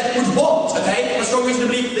the dead would want, okay? A strong reason to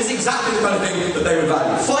believe this is exactly the kind of thing that they would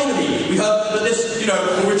value. Finally, we heard that this,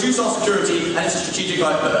 will reduce our security, and it's a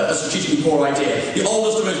strategically poor idea. The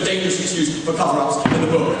oldest and most dangerous excuse for cover-ups in the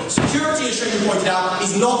book. Security, as Shaker pointed out,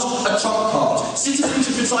 is not a trump card. Citizens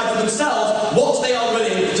should decide for themselves what they are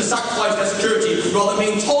willing to sacrifice their security, rather than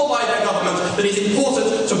being told by their government that it's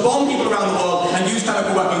important to bomb people around the world and use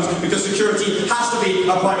chemical weapons, because security has to be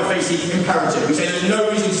a prima facie imperative. We say there's no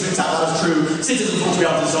reason to accept that as true. Citizens ought to be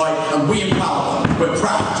able to decide, and we empower them. We're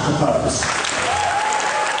proud to propose.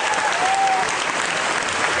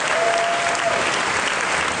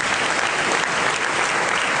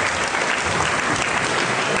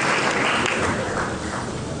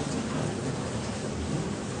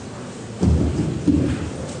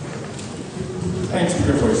 Thanks,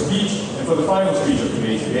 Speaker, for his speech. And for the final speech of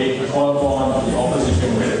today's debate, I call upon the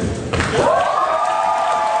opposition leader.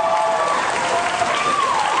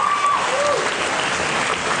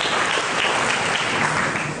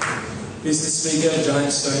 Mr. Speaker,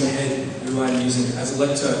 giant stone head, who I'm using as a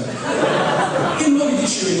lectern. In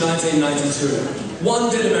Mogadishu in 1992,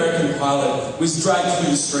 one dead American pilot was dragged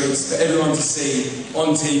through the streets for everyone to see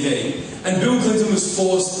on TV, and Bill Clinton was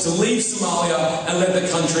forced to leave Somalia and let the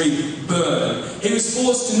country burn. He was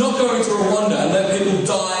forced to not go into Rwanda and let people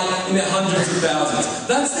die in their hundreds of thousands.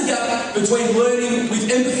 That's the gap between learning with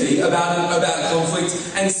empathy about conflict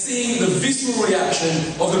and seeing the visceral reaction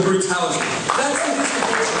of the brutality. That's the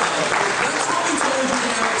disproportionality. That's what we told you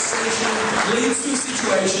in our extension leads to a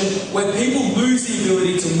situation where people lose the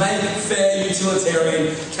ability to make fair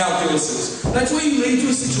utilitarian calculuses. That's where you lead to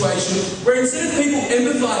a situation where instead of people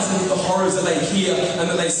empathising with the horrors that they hear and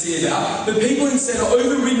that they see about, the people instead are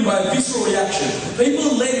overridden by a visceral reaction. People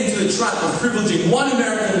are led into the trap of privileging one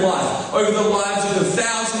American life over the lives of the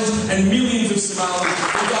thousands and millions of Somalis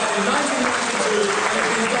who died in 1992 and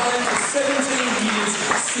have been dying for 17 years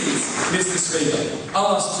since. Mr. Speaker,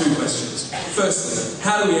 I'll ask two questions. Firstly,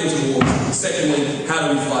 how do we enter war? Secondly,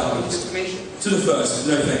 how do we fight wars? To the first,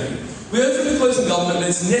 no thank you. We heard from the closing government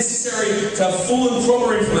that it's necessary to have full and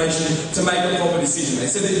proper information to make a proper decision.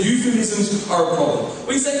 They said that euphemisms are a problem.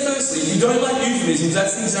 We say firstly, if you don't like euphemisms,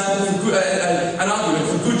 that's an example of an argument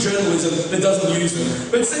for good journalism that doesn't use them.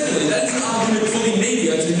 But secondly, that is an argument for the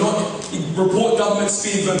media to not report government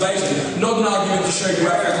spin verbatim, not an argument to show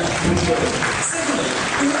graphic reporting. Secondly,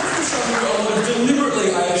 we heard from the Trump a lot of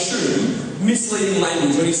deliberately, I assume, misleading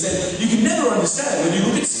language when he said, you can never understand when you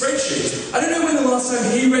look at spreadsheets. I don't know when the last time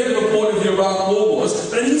he read the report of the Iraq war was,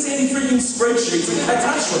 but I didn't see any freaking spreadsheets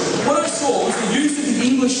attached to it. What I saw was the use of the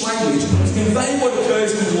English language to convey what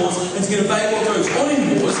occurs in wars and to convey what goes on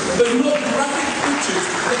in wars, but not graphic pictures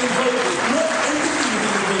that involve not empathy with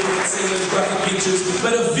the people that see those graphic pictures,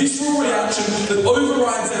 but a visceral reaction that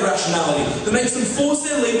overrides their rationality, that makes them force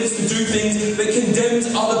their leaders to do things that condemns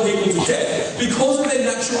other people to death because of their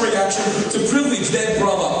natural reaction to privilege their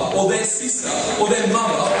brother or their sister or their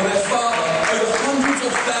mother or their father over hundreds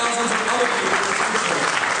of thousands of other people.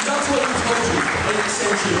 That's what we told you in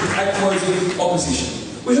extension at closing opposition.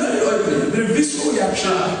 We heard it openly that a visceral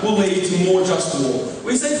reaction will lead to more just war.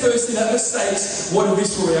 We say firstly that mistakes what a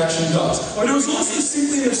visceral reaction does. But it was also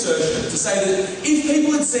simply an assertion. to say that if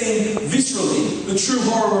people had seen viscerally the true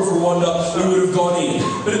horror of Rwanda, we would have gone in.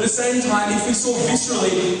 But at the same time, if we saw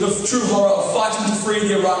viscerally the true horror of fighting to free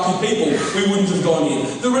the Iraqi people, we wouldn't have gone in.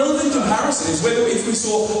 The relevant comparison is whether if we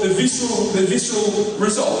saw the visceral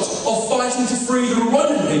result of fighting to free the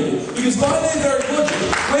Rwandan people. Because by their very logic,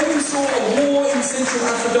 when we saw a war in Central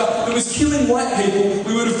Africa that was killing white people,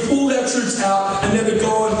 we would have pulled our troops out and never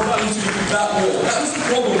gone into that war. That was the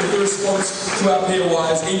problem with the response to our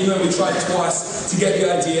POIs, even though we tried twice to get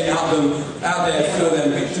the idea out there for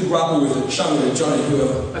them to grapple with it. Shunga, Johnny,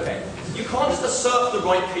 whoever. Okay. You can't just assert the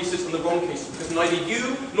right cases and the wrong cases, because neither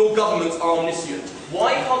you nor governments are omniscient.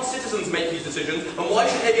 Why can't citizens make these decisions, and why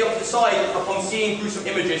should they be able to decide upon seeing gruesome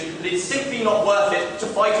images that it's simply not worth it to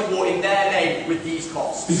fight a war in their name with these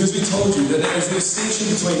costs? Because we told you that there is a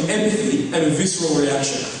distinction between empathy and a visceral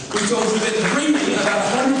reaction. We told you that reading about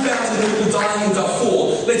 100,000 people dying in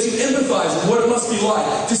Darfur lets you empathise with what it must be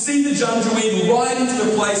like to see the Janjaweed ride into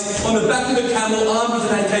the place on the back of a camel armed with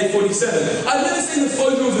an AK-47. I've never seen the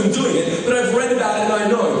photo of them doing it, but I've read about it and I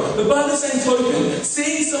know. But by the same token,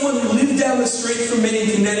 seeing someone who lived down the street from me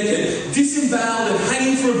in Connecticut disemboweled and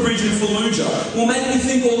hanging from a bridge in Fallujah will make me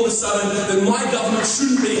think all of a sudden that my government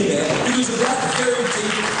shouldn't be in there because of that very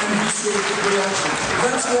deep and visceral reaction.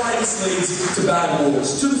 That's why this leads to bad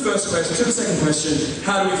wars. To the first question, to the second question,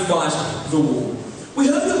 how do we fight the war? We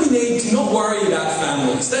heard that we need to not worry about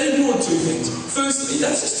families. They ignored two things. Firstly,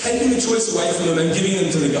 that's just taking the choice away from them and giving them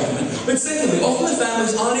to the government. But secondly, often the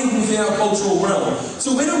families aren't even within our cultural realm.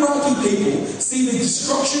 So when Iraqi people see the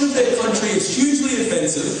destruction of their country as hugely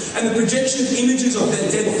offensive and the projection of images of their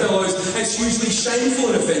dead fellows as hugely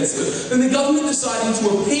shameful and offensive, then the government deciding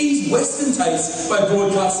to appease Western tastes by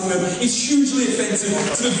broadcasting them is hugely offensive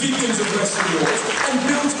to the victims of Western wars and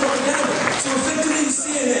builds propaganda. So effectively,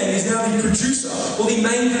 CNN is now the producer, or the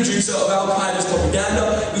main producer of Al-Qaeda's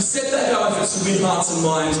propaganda. We set that our efforts to win hearts and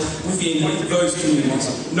minds within those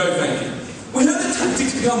communities. No thank you. We know that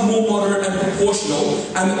tactics become more moderate and proportional,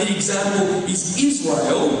 and that the example is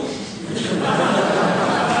Israel.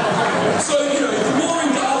 So, you know, the war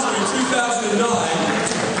in Gaza in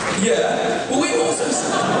 2009, yeah, but we also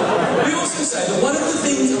say that one of the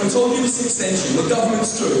things, and we told you this extension, that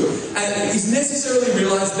governments do, and is necessarily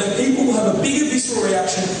realised that people will have a bigger visceral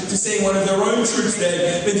reaction to seeing one of their own troops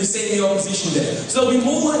dead than to seeing the opposition dead. So they'll be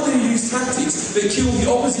more likely to use tactics that kill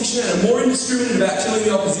the opposition and are more indiscriminate about killing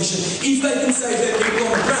the opposition if they can save their people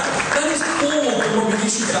on the ground. That is called the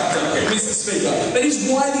Mogadishu factor, Mr. Speaker. That is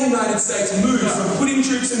why the United States moved from putting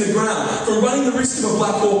troops in the ground, from running the risk of a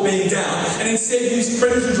Black Hawk being down, and instead used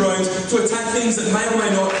Predator drones to attack things that may or may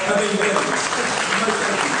not have been weapons.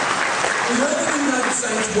 We know that the United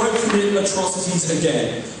States won't commit atrocities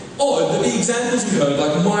again. Odd that the examples we heard,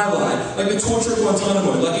 like My Lai, like the torture at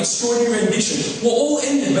Guantanamo, like extraordinary rendition, were all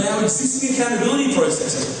ended by our existing accountability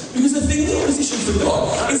processes. Because the thing the opposition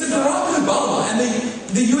forgot is that Barack Obama and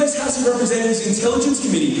the US House of Representatives Intelligence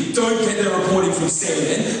Committee don't get their reporting from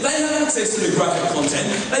CNN. They have access to the graphic content,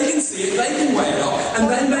 they can see it, they can weigh it up,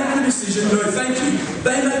 and they make the decision, no thank you,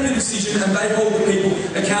 they make the decision and they hold the people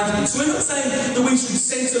accountable. So we're not saying that we should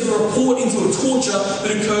censor the report into a torture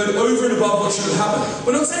that occurred over and above what should have happened.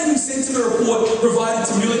 We're not saying we censor the report provided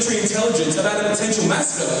to military intelligence about a potential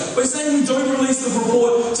massacre. We're saying we don't release the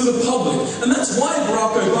report to the public. And that's why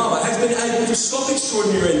Barack Obama has been able to stop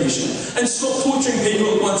extraordinary rendition and stop torturing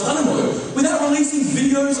people at Guantanamo without releasing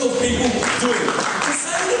videos of people doing it. To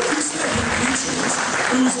say that this impeachment,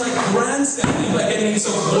 who was like grandstanding by getting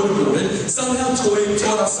himself waterboarded, somehow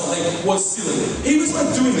taught us something was silly. He was like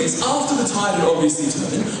doing this after the tide had obviously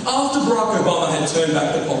turned, after Barack Obama had turned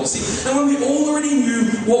back the policy, and when we already knew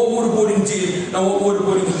what waterboarding did and what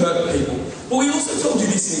waterboarding hurt people. But we also told you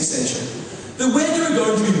this in extension, that where there are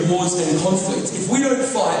going to be wars and conflict, if we don't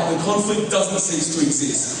fight, the conflict doesn't cease to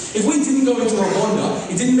exist. If we didn't go into Rwanda,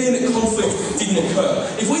 it didn't mean that conflict didn't occur.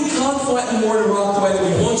 If we can't fight the war in Iraq the way that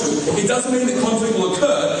we want to, it doesn't mean that conflict will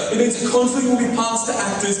occur. It means that conflict will be passed to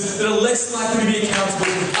actors that are less likely to be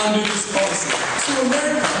accountable under this policy. So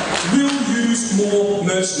America will use more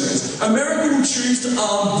mercenaries. America will choose to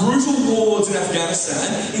arm brutal warlords in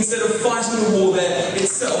Afghanistan instead of fighting the war there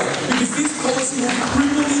itself, because this policy will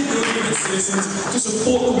cripple the ability of its citizens to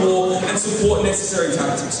support the war and support necessary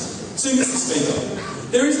tactics. So, Mr. Speaker,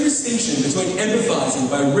 there is a distinction between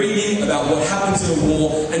empathising by reading about what happens in a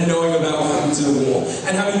war and knowing about what happens in a war,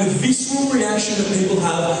 and having the visceral reaction that people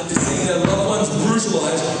have to seeing their loved ones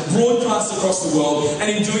brutalised, broadcast across the world,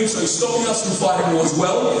 and in doing so stopping us from fighting wars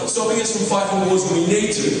well, stopping us from fighting wars when we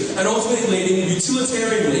need to, and ultimately leading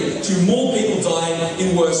utilitarianly to more people dying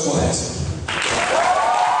in worse ways.